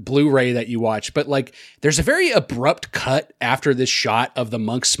your Blu-ray that you watched, but like there's a very abrupt cut after this shot of the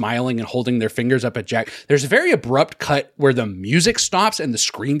monks smiling and holding their fingers up at Jack. There's a very abrupt cut where the music stops and the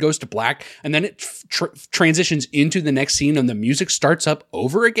screen goes to black, and then it transitions into the next scene and the music starts up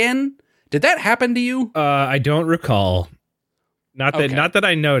over again. Did that happen to you? I don't recall. Not that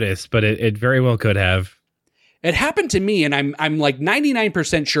I noticed, but it very well could have. It happened to me, and I'm like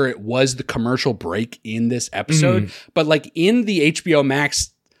 99% sure it was the commercial break in this episode. But like in the HBO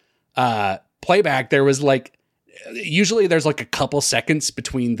Max playback, there was like usually there's like a couple seconds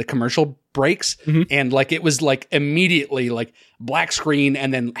between the commercial breaks, and like it was like immediately like black screen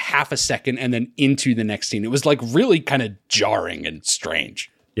and then half a second and then into the next scene. It was like really kind of jarring and strange.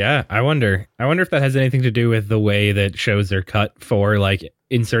 Yeah, I wonder if that has anything to do with the way that shows are cut for like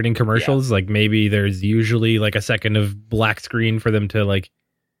inserting commercials. Yeah. Like maybe there's usually like a second of black screen for them to like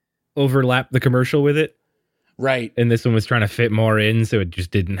overlap the commercial with it. Right. And this one was trying to fit more in, so it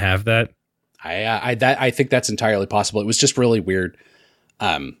just didn't have that. I think that's entirely possible. It was just really weird.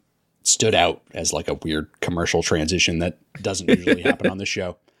 Stood out as like a weird commercial transition that doesn't usually happen on the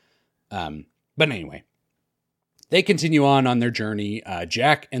show. But anyway. They continue on their journey.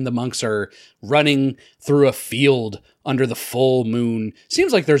 Jack and the monks are running through a field under the full moon.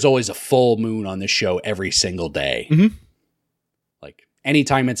 Seems like there's always a full moon on this show every single day. Mm-hmm. Like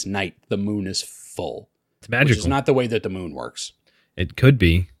anytime it's night, the moon is full. It's magical. Which is not the way that the moon works. It could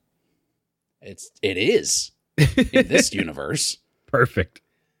be. It is in this universe. Perfect.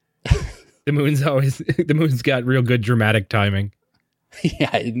 The moon's got real good dramatic timing. Yeah,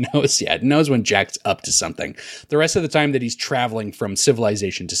 it knows when Jack's up to something. The rest of the time that he's traveling from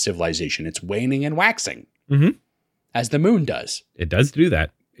civilization to civilization, it's waning and waxing. Mm-hmm. As the moon does. It does do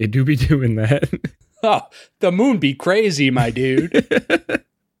that. It do be doing that. Oh, the moon be crazy, my dude.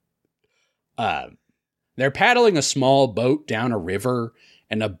 They're paddling a small boat down a river,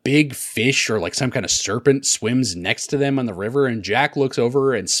 and a big fish or like some kind of serpent swims next to them on the river, and Jack looks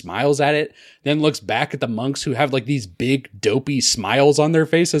over and smiles at it, then looks back at the monks who have like these big dopey smiles on their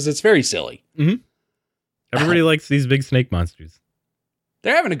faces. It's very silly. Mm-hmm. Everybody likes these big snake monsters.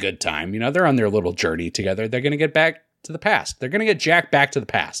 They're having a good time. You know, they're on their little journey together. They're going to get back to the past. They're going to get Jack back to the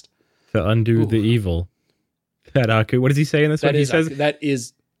past. To undo the evil. That Aku, what does he say in this one? He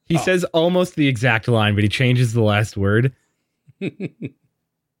says almost the exact line, but he changes the last word.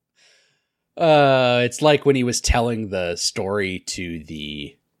 It's like when he was telling the story to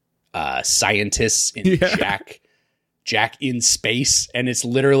the scientists in Jack in Space, and it's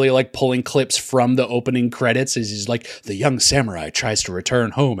literally like pulling clips from the opening credits. He's like, the young samurai tries to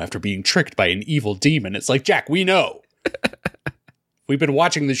return home after being tricked by an evil demon. It's like, Jack, we know. We've been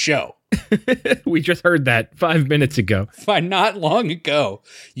watching the show. We just heard that 5 minutes ago. Not long ago.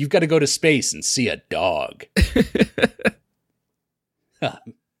 You've got to go to space and see a dog.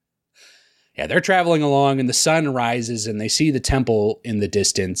 Yeah, they're traveling along and the sun rises and they see the temple in the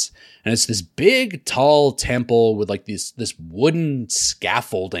distance. And it's this big, tall temple with like this wooden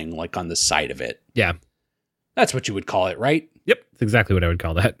scaffolding like on the side of it. Yeah. That's what you would call it, right? Yep. That's exactly what I would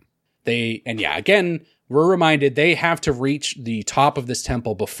call that. Again, we're reminded they have to reach the top of this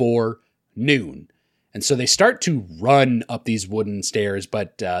temple before noon. And so they start to run up these wooden stairs,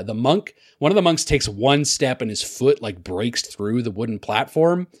 but one of the monks takes one step and his foot like breaks through the wooden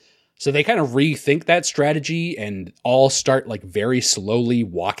platform. So they kind of rethink that strategy and all start like very slowly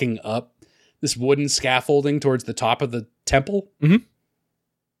walking up this wooden scaffolding towards the top of the temple. Mm-hmm.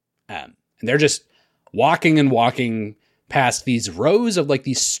 And they're just walking and walking past these rows of like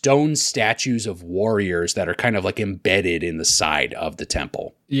these stone statues of warriors that are kind of like embedded in the side of the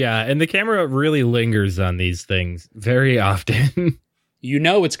temple. Yeah, and the camera really lingers on these things very often. You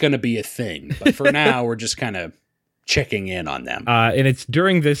know it's going to be a thing, but for now we're just kind of checking in on them. And it's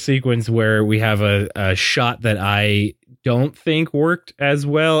during this sequence where we have a shot that I don't think worked as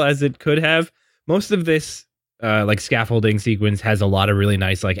well as it could have. Most of this like scaffolding sequence has a lot of really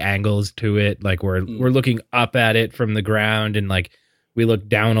nice like angles to it. Like we're looking up at it from the ground and like we look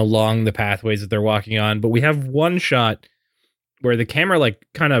down along the pathways that they're walking on. But we have one shot where the camera like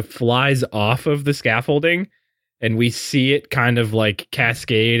kind of flies off of the scaffolding and we see it kind of like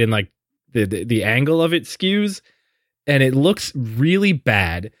cascade and like the angle of it skews. And it looks really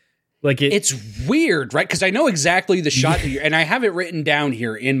bad. Like it's weird, right? Because I know exactly the shot that and I have it written down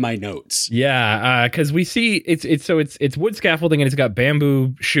here in my notes. Yeah, because we see it's wood scaffolding and it's got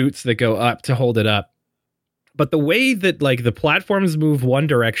bamboo shoots that go up to hold it up. But the way that like the platforms move one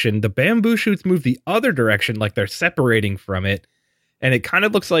direction, the bamboo shoots move the other direction, like they're separating from it. And it kind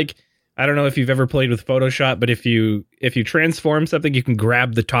of looks like, I don't know if you've ever played with Photoshop, but if you transform something, you can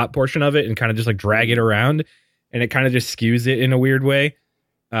grab the top portion of it and kind of just like drag it around. And it kind of just skews it in a weird way.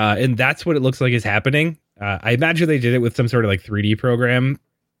 And that's what it looks like is happening. I imagine they did it with some sort of like 3D program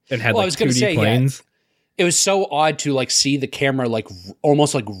and had like 2D planes. Yeah. It was so odd to like see the camera like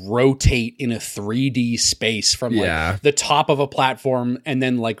almost like rotate in a 3D space from like the top of a platform and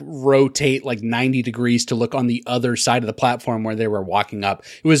then like rotate like 90 degrees to look on the other side of the platform where they were walking up.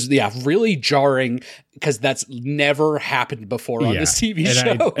 It was really jarring because that's never happened before on this TV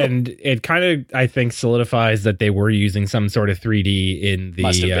show. And it kind of, I think, solidifies that they were using some sort of 3D in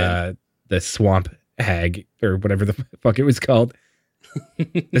the swamp hag or whatever the fuck it was called.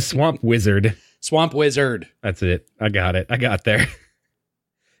 The swamp wizard. Swamp Wizard. That's it. I got it. I got there.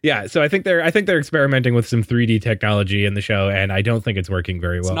 Yeah, so I think they're experimenting with some 3D technology in the show, and I don't think it's working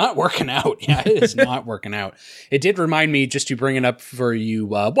very well. It's not working out. Yeah, it is not working out. It did remind me, just to bring it up for you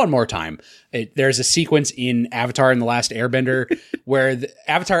one more time, there's a sequence in Avatar and the Last Airbender where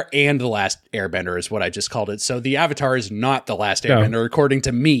Avatar and the Last Airbender is what I just called it. So the Avatar is not the Last Airbender, according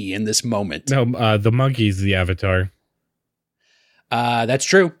to me in this moment. No, the monkey's the Avatar. That's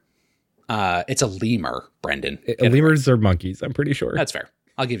true. It's a lemur, Brendan. Lemurs are monkeys, I'm pretty sure. That's fair.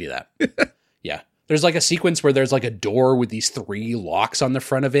 I'll give you that. Yeah. There's like a sequence where there's like a door with these 3 locks on the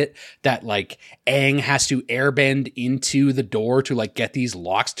front of it that like Aang has to airbend into the door to like get these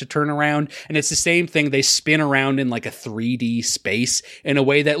locks to turn around. And it's the same thing. They spin around in like a 3D space in a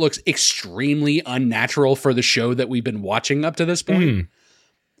way that looks extremely unnatural for the show that we've been watching up to this point.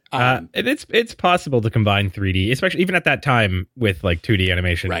 And it's possible to combine 3D, especially even at that time with like 2D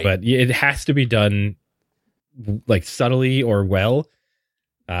animation, but it has to be done like subtly or well.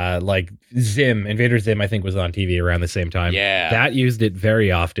 Like Invader Zim, I think was on TV around the same time. Yeah, that used it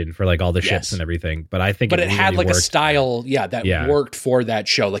very often for like all the ships and everything. But I think, it really had like worked. A style, that worked for that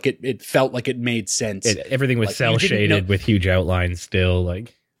show. Like it felt like it made sense. Everything was like, cell shaded with huge outlines. Still,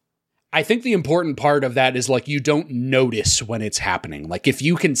 like. I think the important part of that is like you don't notice when it's happening. Like if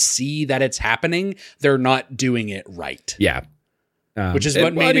you can see that it's happening, they're not doing it right. Yeah. Which is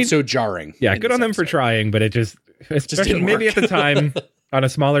what made it so jarring. Yeah, good on them for trying, but it just especially maybe at the time on a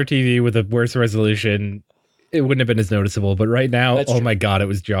smaller TV with a worse resolution, it wouldn't have been as noticeable. But right now, my God, it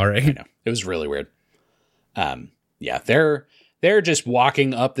was jarring. I know. It was really weird. Yeah, they're just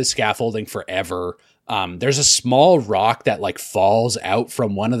walking up the scaffolding forever. There's a small rock that like falls out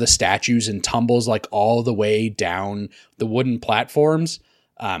from one of the statues and tumbles like all the way down the wooden platforms.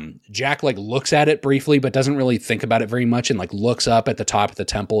 Jack like looks at it briefly, but doesn't really think about it very much and like looks up at the top of the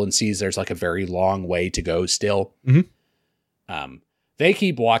temple and sees there's like a very long way to go still. Mm-hmm. They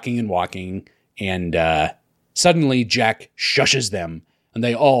keep walking and walking and, suddenly Jack shushes them and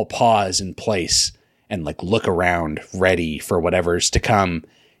they all pause in place. and like look around ready for whatever's to come.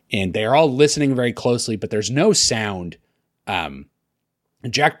 And they're all listening very closely, but there's no sound.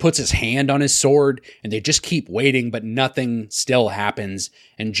 Jack puts his hand on his sword and they just keep waiting, but nothing still happens.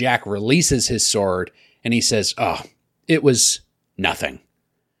 And Jack releases his sword and he says, "Oh, it was nothing."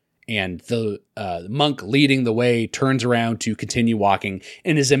 And the monk leading the way turns around to continue walking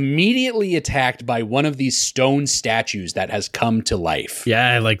and is immediately attacked by one of these stone statues that has come to life.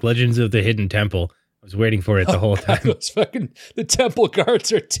 Yeah, like Legends of the Hidden Temple. I was waiting for it the whole time. The temple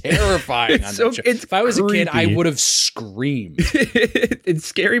guards are terrifying on that show. If I was a kid, I would have screamed. It's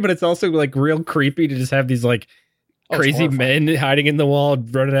scary, but it's also like real creepy to just have these like crazy men hiding in the wall,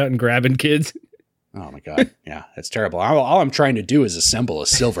 running out and grabbing kids. Oh my God. Yeah, that's terrible. All I'm trying to do is assemble a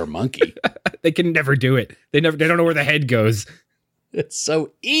silver monkey. They can never do it. They don't know where the head goes. It's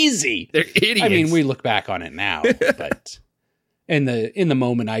so easy. They're idiots. I mean, we look back on it now, but in the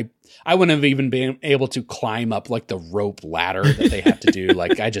moment, I wouldn't have even been able to climb up like the rope ladder that they have to do.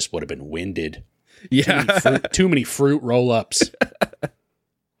 Like I just would have been winded. Yeah. Too many fruit roll-ups.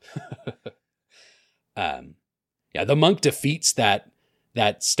 Yeah, the monk defeats that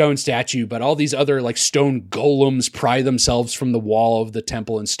stone statue, but all these other like stone golems pry themselves from the wall of the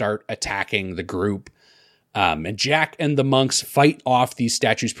temple and start attacking the group. And Jack and the monks fight off these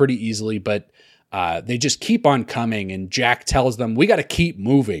statues pretty easily, but they just keep on coming. And Jack tells them, "We got to keep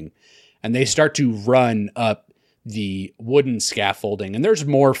moving." And they start to run up the wooden scaffolding, and there's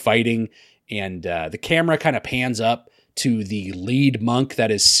more fighting. And the camera kind of pans up to the lead monk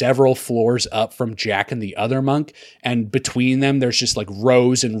that is several floors up from Jack and the other monk. And between them, there's just like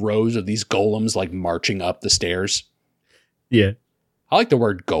rows and rows of these golems like marching up the stairs. Yeah. I like the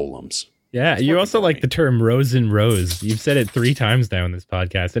word golems. Yeah. You also like the term rows and rows. You've said it 3 times now in this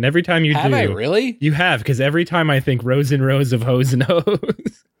podcast. And every time you have I really? You have, because every time I think rows and rows of hoes and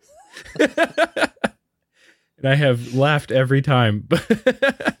hoes. And I have laughed every time.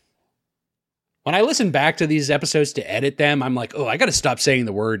 When I listen back to these episodes to edit them, I'm like, oh, I got to stop saying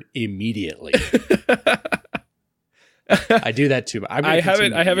the word immediately. I do that too. I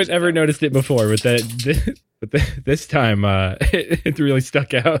haven't ever noticed it before, but this time it really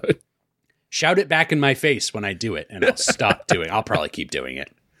stuck out. Shout it back in my face when I do it, and I'll stop doing it. I'll probably keep doing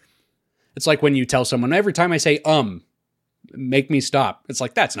it. It's like when you tell someone, every time I say make me stop. It's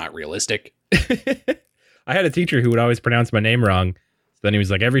like, that's not realistic. I had a teacher who would always pronounce my name wrong. Then he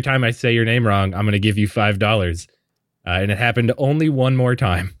was like, every time I say your name wrong, I'm going to give you $5. And it happened only one more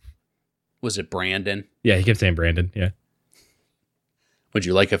time. Was it Brandon? Yeah, he kept saying Brandon. Yeah. Would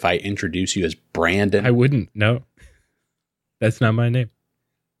you like if I introduce you as Brandon? I wouldn't. No. That's not my name.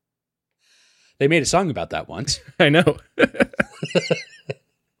 They made a song about that once. I know.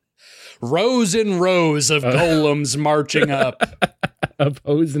 Rows and rows of golems marching up. Of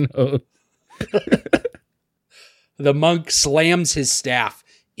hoes and hoes. The monk slams his staff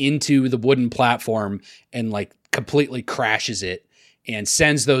into the wooden platform and like completely crashes it and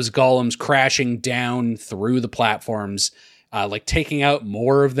sends those golems crashing down through the platforms, like taking out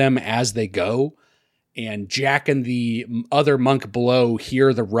more of them as they go. And Jack and the other monk below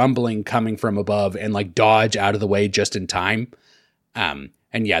hear the rumbling coming from above and like dodge out of the way just in time. And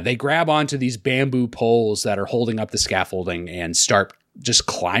yeah, they grab onto these bamboo poles that are holding up the scaffolding and start just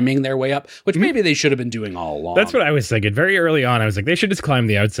climbing their way up, which maybe they should have been doing all along. That's what I was thinking. Very early on, I was like, they should just climb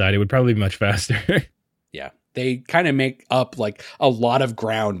the outside. It would probably be much faster. Yeah. They kind of make up like a lot of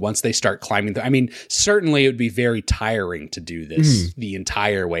ground once they start climbing. I mean, certainly it would be very tiring to do this the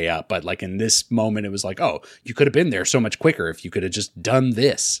entire way up. But like in this moment, it was like, oh, you could have been there so much quicker if you could have just done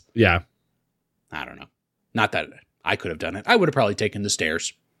this. Yeah. I don't know. Not that I could have done it. I would have probably taken the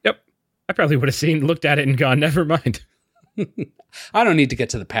stairs. Yep. I probably would have looked at it and gone, never mind. I don't need to get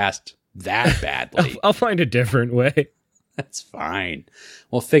to the past that badly. I'll find a different way. That's fine.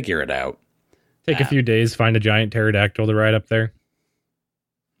 We'll figure it out. Take a few days, find a giant pterodactyl to ride up there.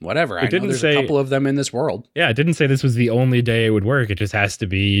 Whatever. I know there's a couple of them in this world. Yeah, it didn't say this was the only day it would work. It just has to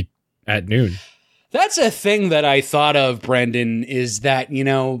be at noon. That's a thing that I thought of, Brendan, is that, you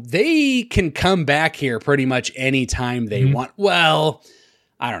know, they can come back here pretty much anytime they want. Well,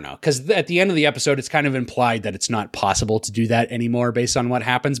 I don't know, because at the end of the episode, it's kind of implied that it's not possible to do that anymore based on what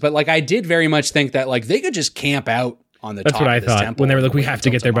happens. But like, I did very much think that like they could just camp out on the top of this temple. That's what I thought when they were like, we have to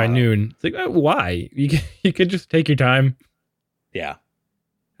get there by noon. It's like, why? You could just take your time. Yeah.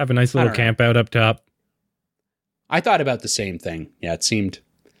 Have a nice little camp out up top. I thought about the same thing. Yeah, it seemed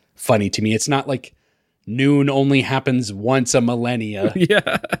funny to me. It's not like noon only happens once a millennia.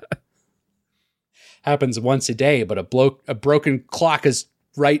 Yeah. Happens once a day, but a broken clock is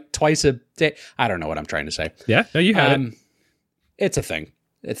right twice a day. I don't know what I'm trying to say. Yeah, no, you had it. It's a thing.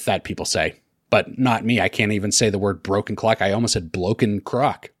 It's that people say. but not me. I can't even say the word broken clock. I almost said bloken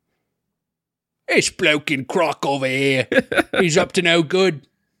croc. It's bloken croc over here. He's up to no good.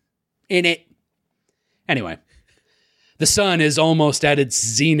 In it. Anyway, the sun is almost at its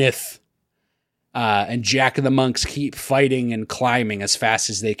zenith. And Jack and the monks keep fighting and climbing as fast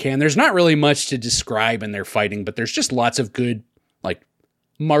as they can. There's not really much to describe in their fighting, but there's just lots of good, like,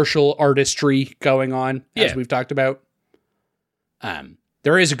 martial artistry going on, as we've talked about.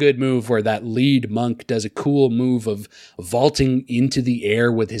 There is a good move where that lead monk does a cool move of vaulting into the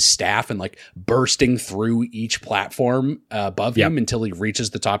air with his staff and like bursting through each platform above him until he reaches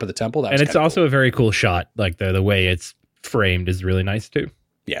the top of the temple. And it's also a very cool shot. Like the way it's framed is really nice too.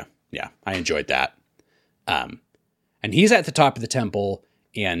 Yeah. I enjoyed that. And he's at the top of the temple,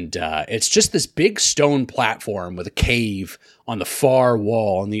 and it's just this big stone platform with a cave on the far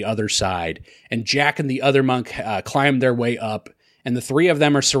wall on the other side. And Jack and the other monk climb their way up. And the three of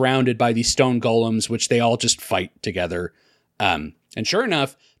them are surrounded by these stone golems, which they all just fight together. And sure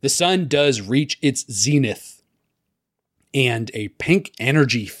enough, the sun does reach its zenith. And a pink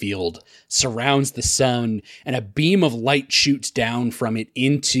energy field surrounds the sun, and a beam of light shoots down from it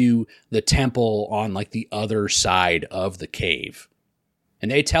into the temple on like the other side of the cave. And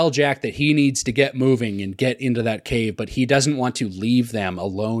they tell Jack that he needs to get moving and get into that cave, but he doesn't want to leave them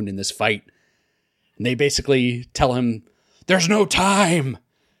alone in this fight. And they basically tell him, "There's no time.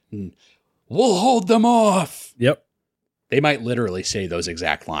 We'll hold them off." Yep. They might literally say those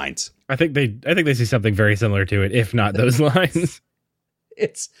exact lines. I think they say something very similar to it, if not those lines.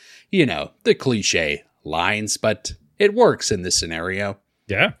 It's, the cliche lines, but it works in this scenario.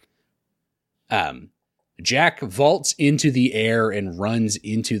 Yeah. Jack vaults into the air and runs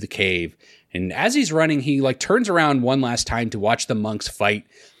into the cave. And as he's running, he turns around one last time to watch the monks fight.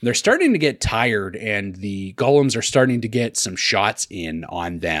 They're starting to get tired, and the golems are starting to get some shots in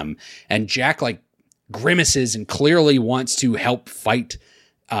on them. And Jack grimaces and clearly wants to help fight.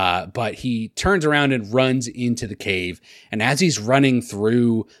 But he turns around and runs into the cave. And as he's running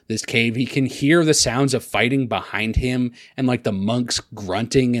through this cave, he can hear the sounds of fighting behind him and the monks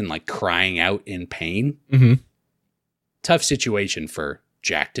grunting and crying out in pain. Mm-hmm. Tough situation for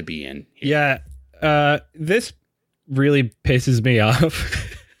Jack to be in here. Yeah. This really pisses me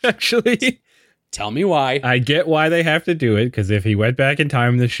off, actually. Tell me why. I get why they have to do it, because if he went back in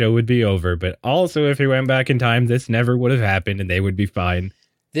time, the show would be over. But also, if he went back in time, this never would have happened and they would be fine.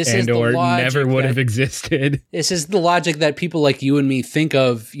 This is the logic never would have existed. This is the logic that people like you and me think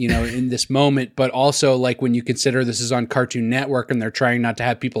of, in this moment, but also when you consider this is on Cartoon Network and they're trying not to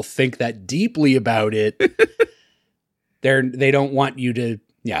have people think that deeply about it. They don't want you to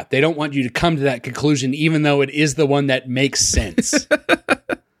come to that conclusion, even though it is the one that makes sense.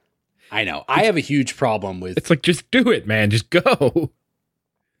 I know. I have a huge problem with... It's just do it, man. Just go.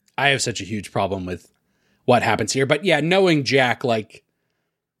 I have such a huge problem with what happens here. But yeah, knowing Jack,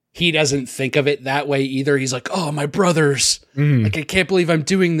 he doesn't think of it that way either. He's like, "Oh, my brothers. I can't believe I'm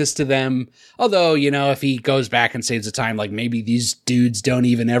doing this to them." Although, if he goes back and saves the time, maybe these dudes don't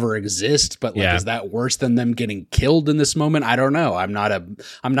even ever exist. But is that worse than them getting killed in this moment? I don't know. I'm not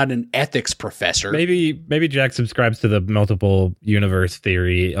an ethics professor. Maybe Jack subscribes to the multiple universe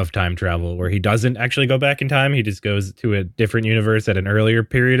theory of time travel, where he doesn't actually go back in time. He just goes to a different universe at an earlier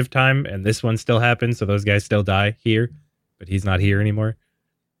period of time, and this one still happens. So those guys still die here, but he's not here anymore.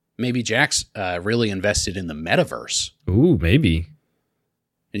 Maybe Jack's really invested in the metaverse. Ooh, maybe.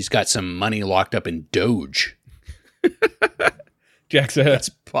 He's got some money locked up in Doge. That's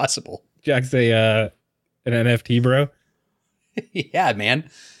possible. Jack's an NFT bro. Yeah, man.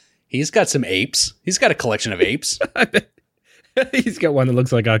 He's got some apes. He's got a collection of apes. He's got one that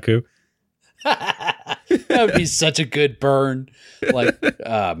looks like Aku. That would be such a good burn.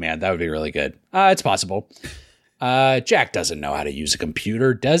 Oh man, that would be really good. It's possible. Jack doesn't know how to use a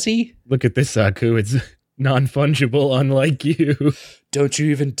computer, does he? Look at this, Aku. It's non-fungible, unlike you. Don't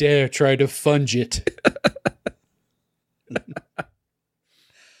you even dare try to funge it.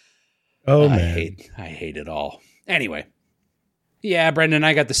 Oh, man. I hate it all. Anyway. Yeah, Brendan,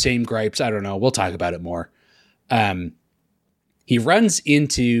 I got the same gripes. I don't know. We'll talk about it more. He runs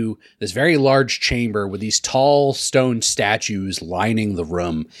into this very large chamber with these tall stone statues lining the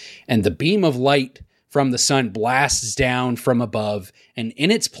room, and the beam of light from the sun blasts down from above, and in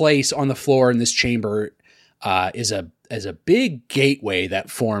its place on the floor in this chamber is a big gateway that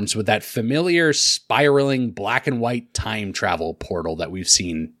forms with that familiar spiraling black and white time travel portal that we've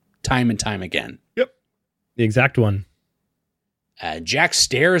seen time and time again. Yep. The exact one. Jack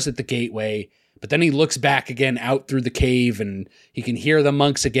stares at the gateway, But then he looks back again out through the cave, and he can hear the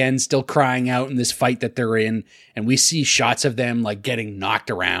monks again still crying out in this fight that they're in. And we see shots of them like getting knocked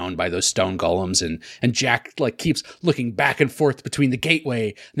around by those stone golems. And Jack like keeps looking back and forth between the gateway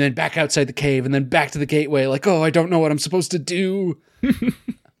and then back outside the cave and then back to the gateway. Like, oh, I don't know what I'm supposed to do.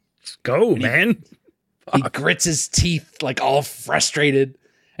 Let's go, man. He grits his teeth like all frustrated.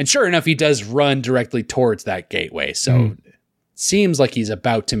 And sure enough, he does run directly towards that gateway. So seems like he's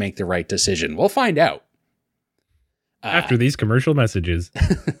about to make the right decision. We'll find out. After these commercial messages.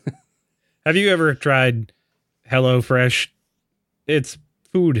 Have you ever tried HelloFresh? It's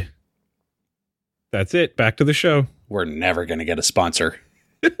food. That's it. Back to the show. We're never going to get a sponsor.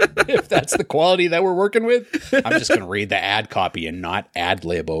 If that's the quality that we're working with, I'm just going to read the ad copy and not ad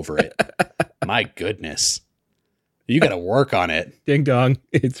lib over it. My goodness. You got to work on it. Ding dong.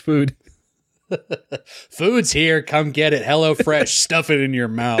 It's food. Food's here. Come get it. HelloFresh. Stuff it in your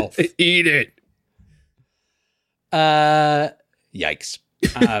mouth. Eat it. Yikes.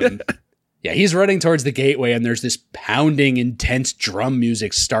 Yeah, he's running towards the gateway, and there's this pounding, intense drum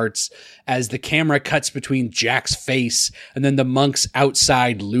music starts as the camera cuts between Jack's face and then the monks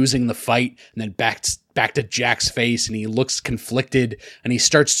outside losing the fight, and then back to Jack's face, and he looks conflicted, and he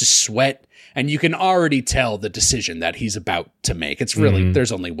starts to sweat, and you can already tell the decision that he's about to make. It's really,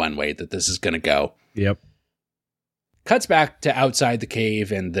 there's only one way that this is going to go. Yep. Cuts back to outside the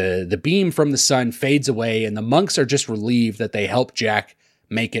cave, and the beam from the sun fades away, and the monks are just relieved that they helped Jack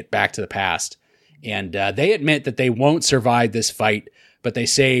make it back to the past. And they admit that they won't survive this fight, but they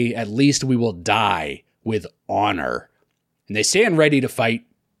say, at least we will die with honor. And they stand ready to fight.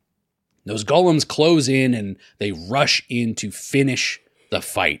 Those golems close in, and they rush in to finish the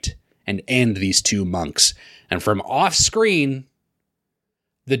fight and end these two monks. And from off screen,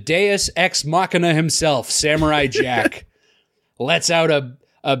 the Deus Ex Machina himself, Samurai Jack, lets out a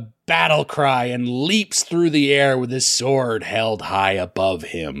battle cry and leaps through the air with his sword held high above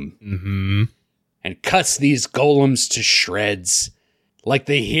him. And cuts these golems to shreds like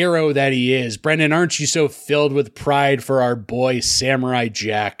the hero that he is. Brendan, aren't you so filled with pride for our boy Samurai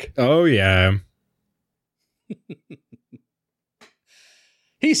Jack? Oh, yeah.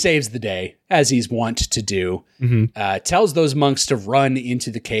 He saves the day, as he's wont to do. Tells those monks to run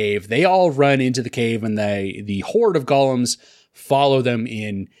into the cave. They all run into the cave, and the horde of golems follow them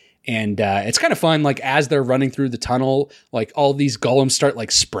in. And it's kind of fun, like, as they're running through the tunnel, like, all these golems start,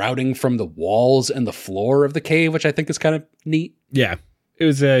 like, sprouting from the walls and the floor of the cave, which I think is kind of neat. Yeah, it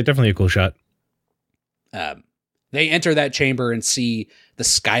was definitely a cool shot. They enter that chamber and see the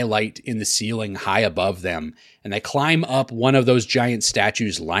skylight in the ceiling high above them, and they climb up one of those giant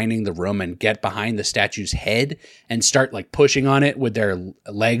statues lining the room and get behind the statue's head and start, like, pushing on it with their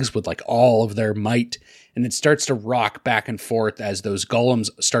legs with, like, all of their might. And it starts to rock back and forth as those golems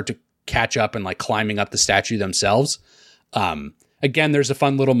start to catch up and, like, climbing up the statue themselves. Again, there's a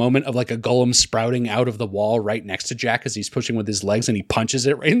fun little moment of, like, a golem sprouting out of the wall right next to Jack as he's pushing with his legs, and he punches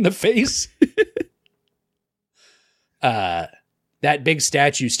it right in the face. That big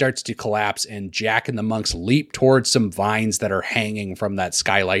statue starts to collapse, and Jack and the monks leap towards some vines that are hanging from that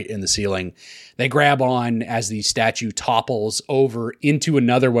skylight in the ceiling. They grab on as the statue topples over into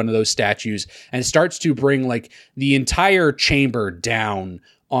another one of those statues and starts to bring, like, the entire chamber down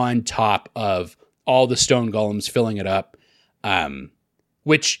on top of all the stone golems, filling it up.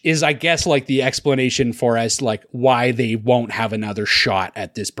 Which is, I guess, like, the explanation for us, like, why they won't have another shot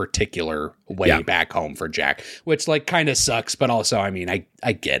at this particular way back home for Jack, which, like, kind of sucks. But also, I mean,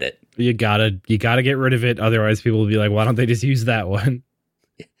 I get it. You gotta get rid of it. Otherwise people will be like, why don't they just use that one?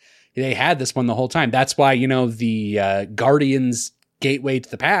 They had this one the whole time. That's why, you know, the Guardians Gateway to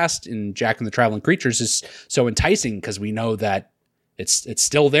the Past in Jack and the Traveling Creatures is so enticing, because we know that it's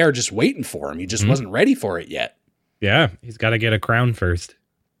still there just waiting for him. He just wasn't ready for it yet. Yeah, he's got to get a crown first.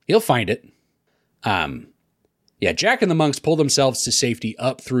 He'll find it. Jack and the monks pull themselves to safety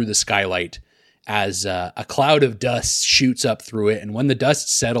up through the skylight as a cloud of dust shoots up through it. And when the dust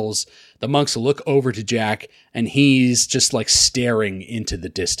settles, the monks look over to Jack, and he's just, like, staring into the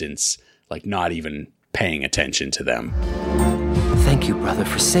distance, like, not even paying attention to them. Thank you, brother,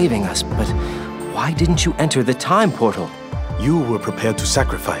 for saving us, but why didn't you enter the time portal? You were prepared to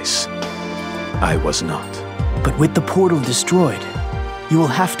sacrifice. I was not. But with the portal destroyed, you will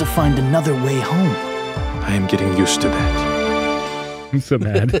have to find another way home. I am getting used to that. I'm so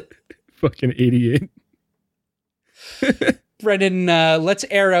mad. Fucking idiot. Brendan, let's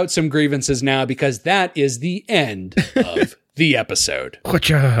air out some grievances now, because that is the end of the episode.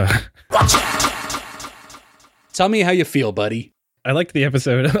 Gotcha. Tell me how you feel, buddy. I liked the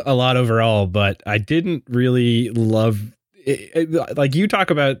episode a lot overall, but I didn't really love it. Like, you talk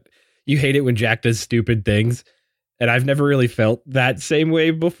about, you hate it when Jack does stupid things. And I've never really felt that same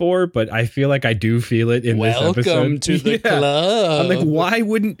way before, but I feel like I do feel it in this episode. Welcome to the club. I'm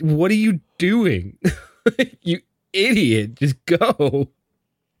like, what are you doing? You idiot, just go.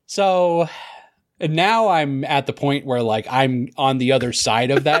 So now I'm at the point where like I'm on the other side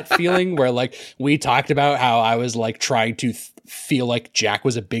of that feeling where like we talked about how I was like trying to feel like Jack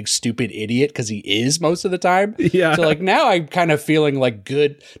was a big stupid idiot because he is most of the time. Yeah. So like now I'm kind of feeling like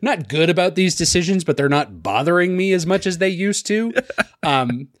not good about these decisions, but they're not bothering me as much as they used to.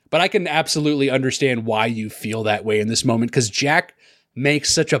 But I can absolutely understand why you feel that way in this moment because Jack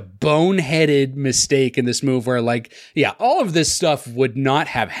makes such a boneheaded mistake in this move where like, yeah, all of this stuff would not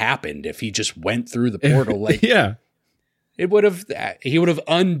have happened if he just went through the portal. Like, yeah, he would have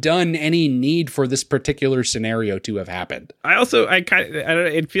undone any need for this particular scenario to have happened.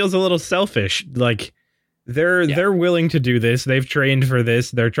 It feels a little selfish. Like they're willing to do this. They've trained for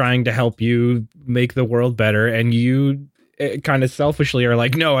this. They're trying to help you make the world better. And you kind of selfishly are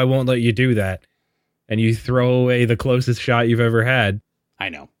like, no, I won't let you do that. And you throw away the closest shot you've ever had. I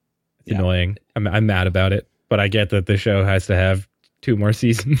know. It's annoying. I'm mad about it, but I get that the show has to have 2 more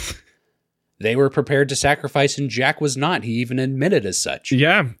seasons. They were prepared to sacrifice and Jack was not. He even admitted as such.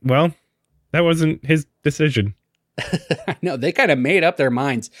 Yeah, well, that wasn't his decision. I know. They kind of made up their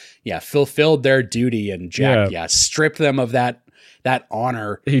minds. Yeah, fulfilled their duty and Jack, stripped them of that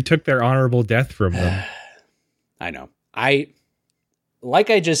honor. He took their honorable death from them. I know. Like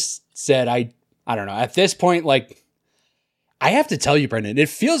I just said, I don't know. At this point, like, I have to tell you, Brendan, it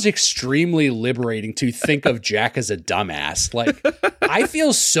feels extremely liberating to think of Jack as a dumbass. Like, I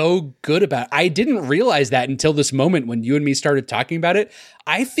feel so good about it. I didn't realize that until this moment when you and me started talking about it.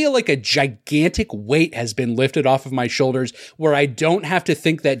 I feel like a gigantic weight has been lifted off of my shoulders where I don't have to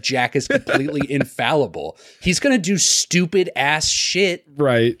think that Jack is completely infallible. He's going to do stupid ass shit.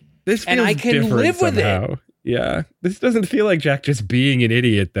 Right. This feels and I can live somehow. with it. Yeah. This doesn't feel like Jack just being an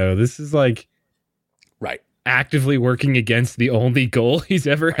idiot, though. This is like... Right. Actively working against the only goal he's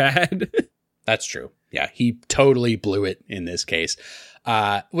ever had. That's true. Yeah, he totally blew it in this case,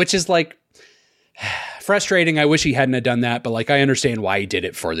 which is like frustrating. I wish he hadn't have done that, but like I understand why he did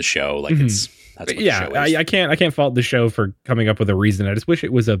it for the show. Like that's what the show is. I can't fault the show for coming up with a reason. I just wish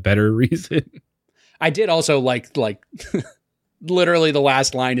it was a better reason. I did also like literally the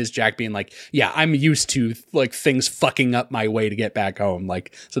last line is Jack being like, yeah, I'm used to like things fucking up my way to get back home.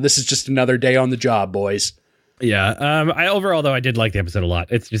 Like, so this is just another day on the job, boys. Yeah. Overall, though, I did like the episode a lot.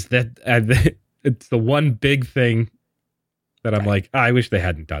 It's just that it's the one big thing that I'm like, I wish they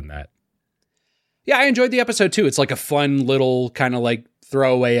hadn't done that. Yeah, I enjoyed the episode too. It's like a fun little kind of like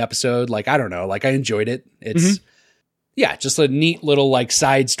throwaway episode. Like, I don't know, like I enjoyed it. It's just a neat little like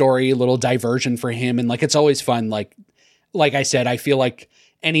side story, little diversion for him. And like, it's always fun. Like I said, I feel like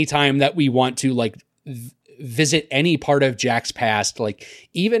anytime that we want to like visit any part of Jack's past, like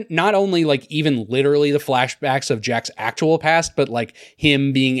even not only like even literally the flashbacks of Jack's actual past, but like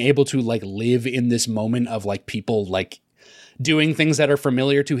him being able to like live in this moment of like people like doing things that are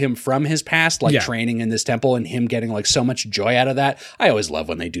familiar to him from his past, like training in this temple and him getting like so much joy out of that. I always love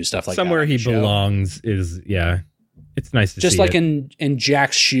when they do stuff like somewhere that. He belongs is, it's nice to just see like it. in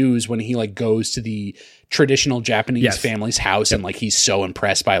Jack's shoes when he like goes to the traditional Japanese family's house and like he's so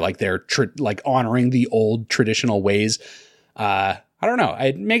impressed by like their like honoring the old traditional ways. I don't know.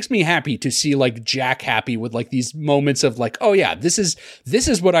 It makes me happy to see like Jack happy with like these moments of like, oh yeah, this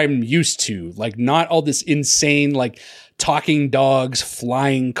is what I'm used to. Like not all this insane like talking dogs,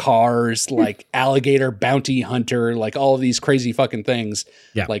 flying cars, like alligator bounty hunter, like all of these crazy fucking things.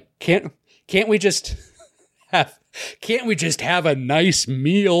 Yeah. Like can't we just have a nice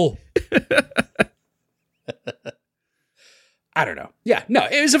meal? I don't know. Yeah, no,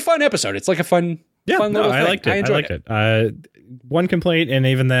 it was a fun episode. It's like a fun little thing. I liked it. I enjoyed it. One complaint, and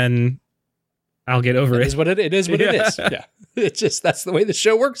even then, I'll get over it. It is what it is. It is. Yeah, it's just that's the way the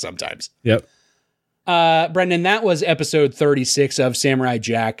show works sometimes. Yep. Brendan, that was episode 36 of Samurai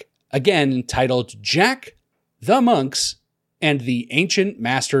Jack, again titled Jack, the Monks, and the Ancient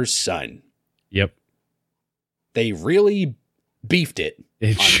Master's Son. Yep. They really beefed it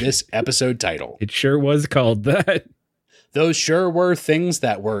on this episode title. It sure was called that. Those sure were things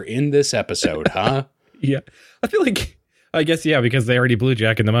that were in this episode, huh? Yeah. I guess, because they already blew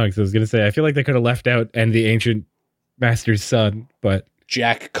Jack and the Monks. I was going to say, I feel like they could have left out and the Ancient Master's Son, but...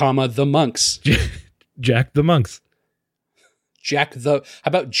 Jack, the Monks. Jack the Monks. How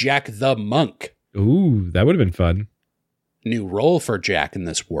about Jack the Monk? Ooh, that would have been fun. New role for Jack in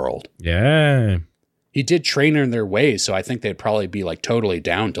this world. Yeah. He did train in their ways, so I think they'd probably be like totally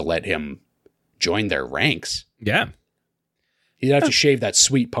down to let him join their ranks. Yeah. He'd have to shave that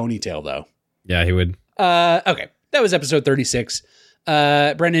sweet ponytail, though. Yeah, he would. Okay, that was episode 36.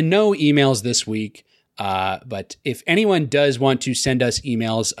 Brendan, no emails this week. But if anyone does want to send us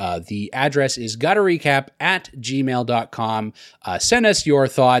emails, the address is gottarecap@gmail.com. Send us your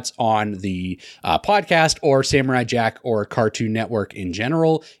thoughts on the podcast or Samurai Jack or Cartoon Network in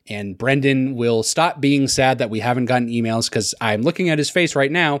general. And Brendan will stop being sad that we haven't gotten emails because I'm looking at his face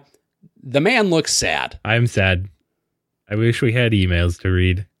right now. The man looks sad. I'm sad. I wish we had emails to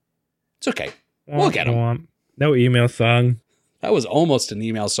read. It's okay. We'll get them. No email song. That was almost an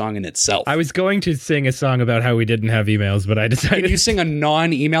email song in itself. I was going to sing a song about how we didn't have emails, but I decided... Can you sing a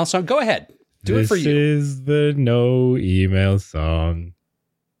non-email song? Go ahead. Do it for you. This is the no email song.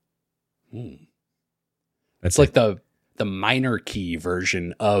 It's like the minor key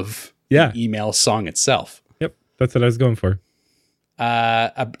version of the email song itself. Yep, that's what I was going for.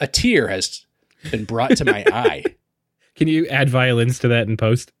 A tear has been brought to my eye. Can you add violins to that in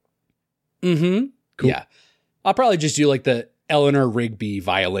post? Mm-hmm. Cool. Yeah. I'll probably just do like the Eleanor Rigby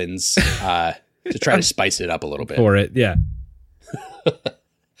violins to try to spice it up a little bit. For it, yeah.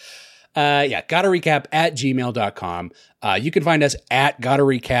 gottarecap@gmail.com. You can find us at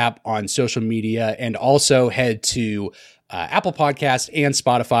gottarecap on social media, and also head to Apple Podcasts and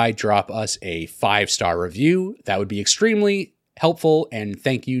Spotify. Drop us a 5-star review. That would be extremely helpful, and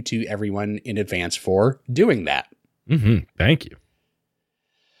thank you to everyone in advance for doing that. Mm-hmm. Thank you.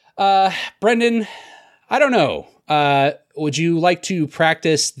 Brendan, I don't know. Would you like to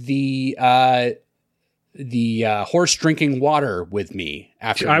practice the horse drinking water with me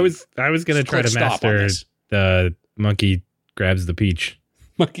after? I was going to try to master the monkey grabs the peach.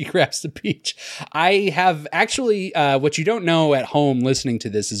 Monkey grabs the peach. I have actually, what you don't know at home listening to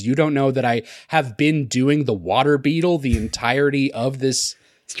this is you don't know that I have been doing the water beetle the entirety of this.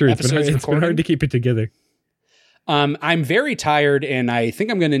 It's true. It's been hard to keep it together. I'm very tired, and I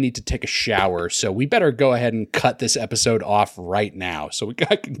think I'm going to need to take a shower, so we better go ahead and cut this episode off right now so we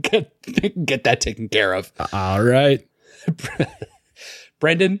can get that taken care of. All right.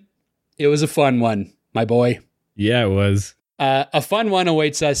 Brendan, it was a fun one, my boy. Yeah, it was. A fun one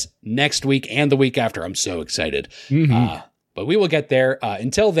awaits us next week and the week after. I'm so excited. Mm-hmm. But we will get there.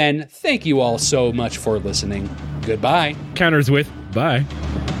 Until then, thank you all so much for listening. Goodbye. Counters with bye.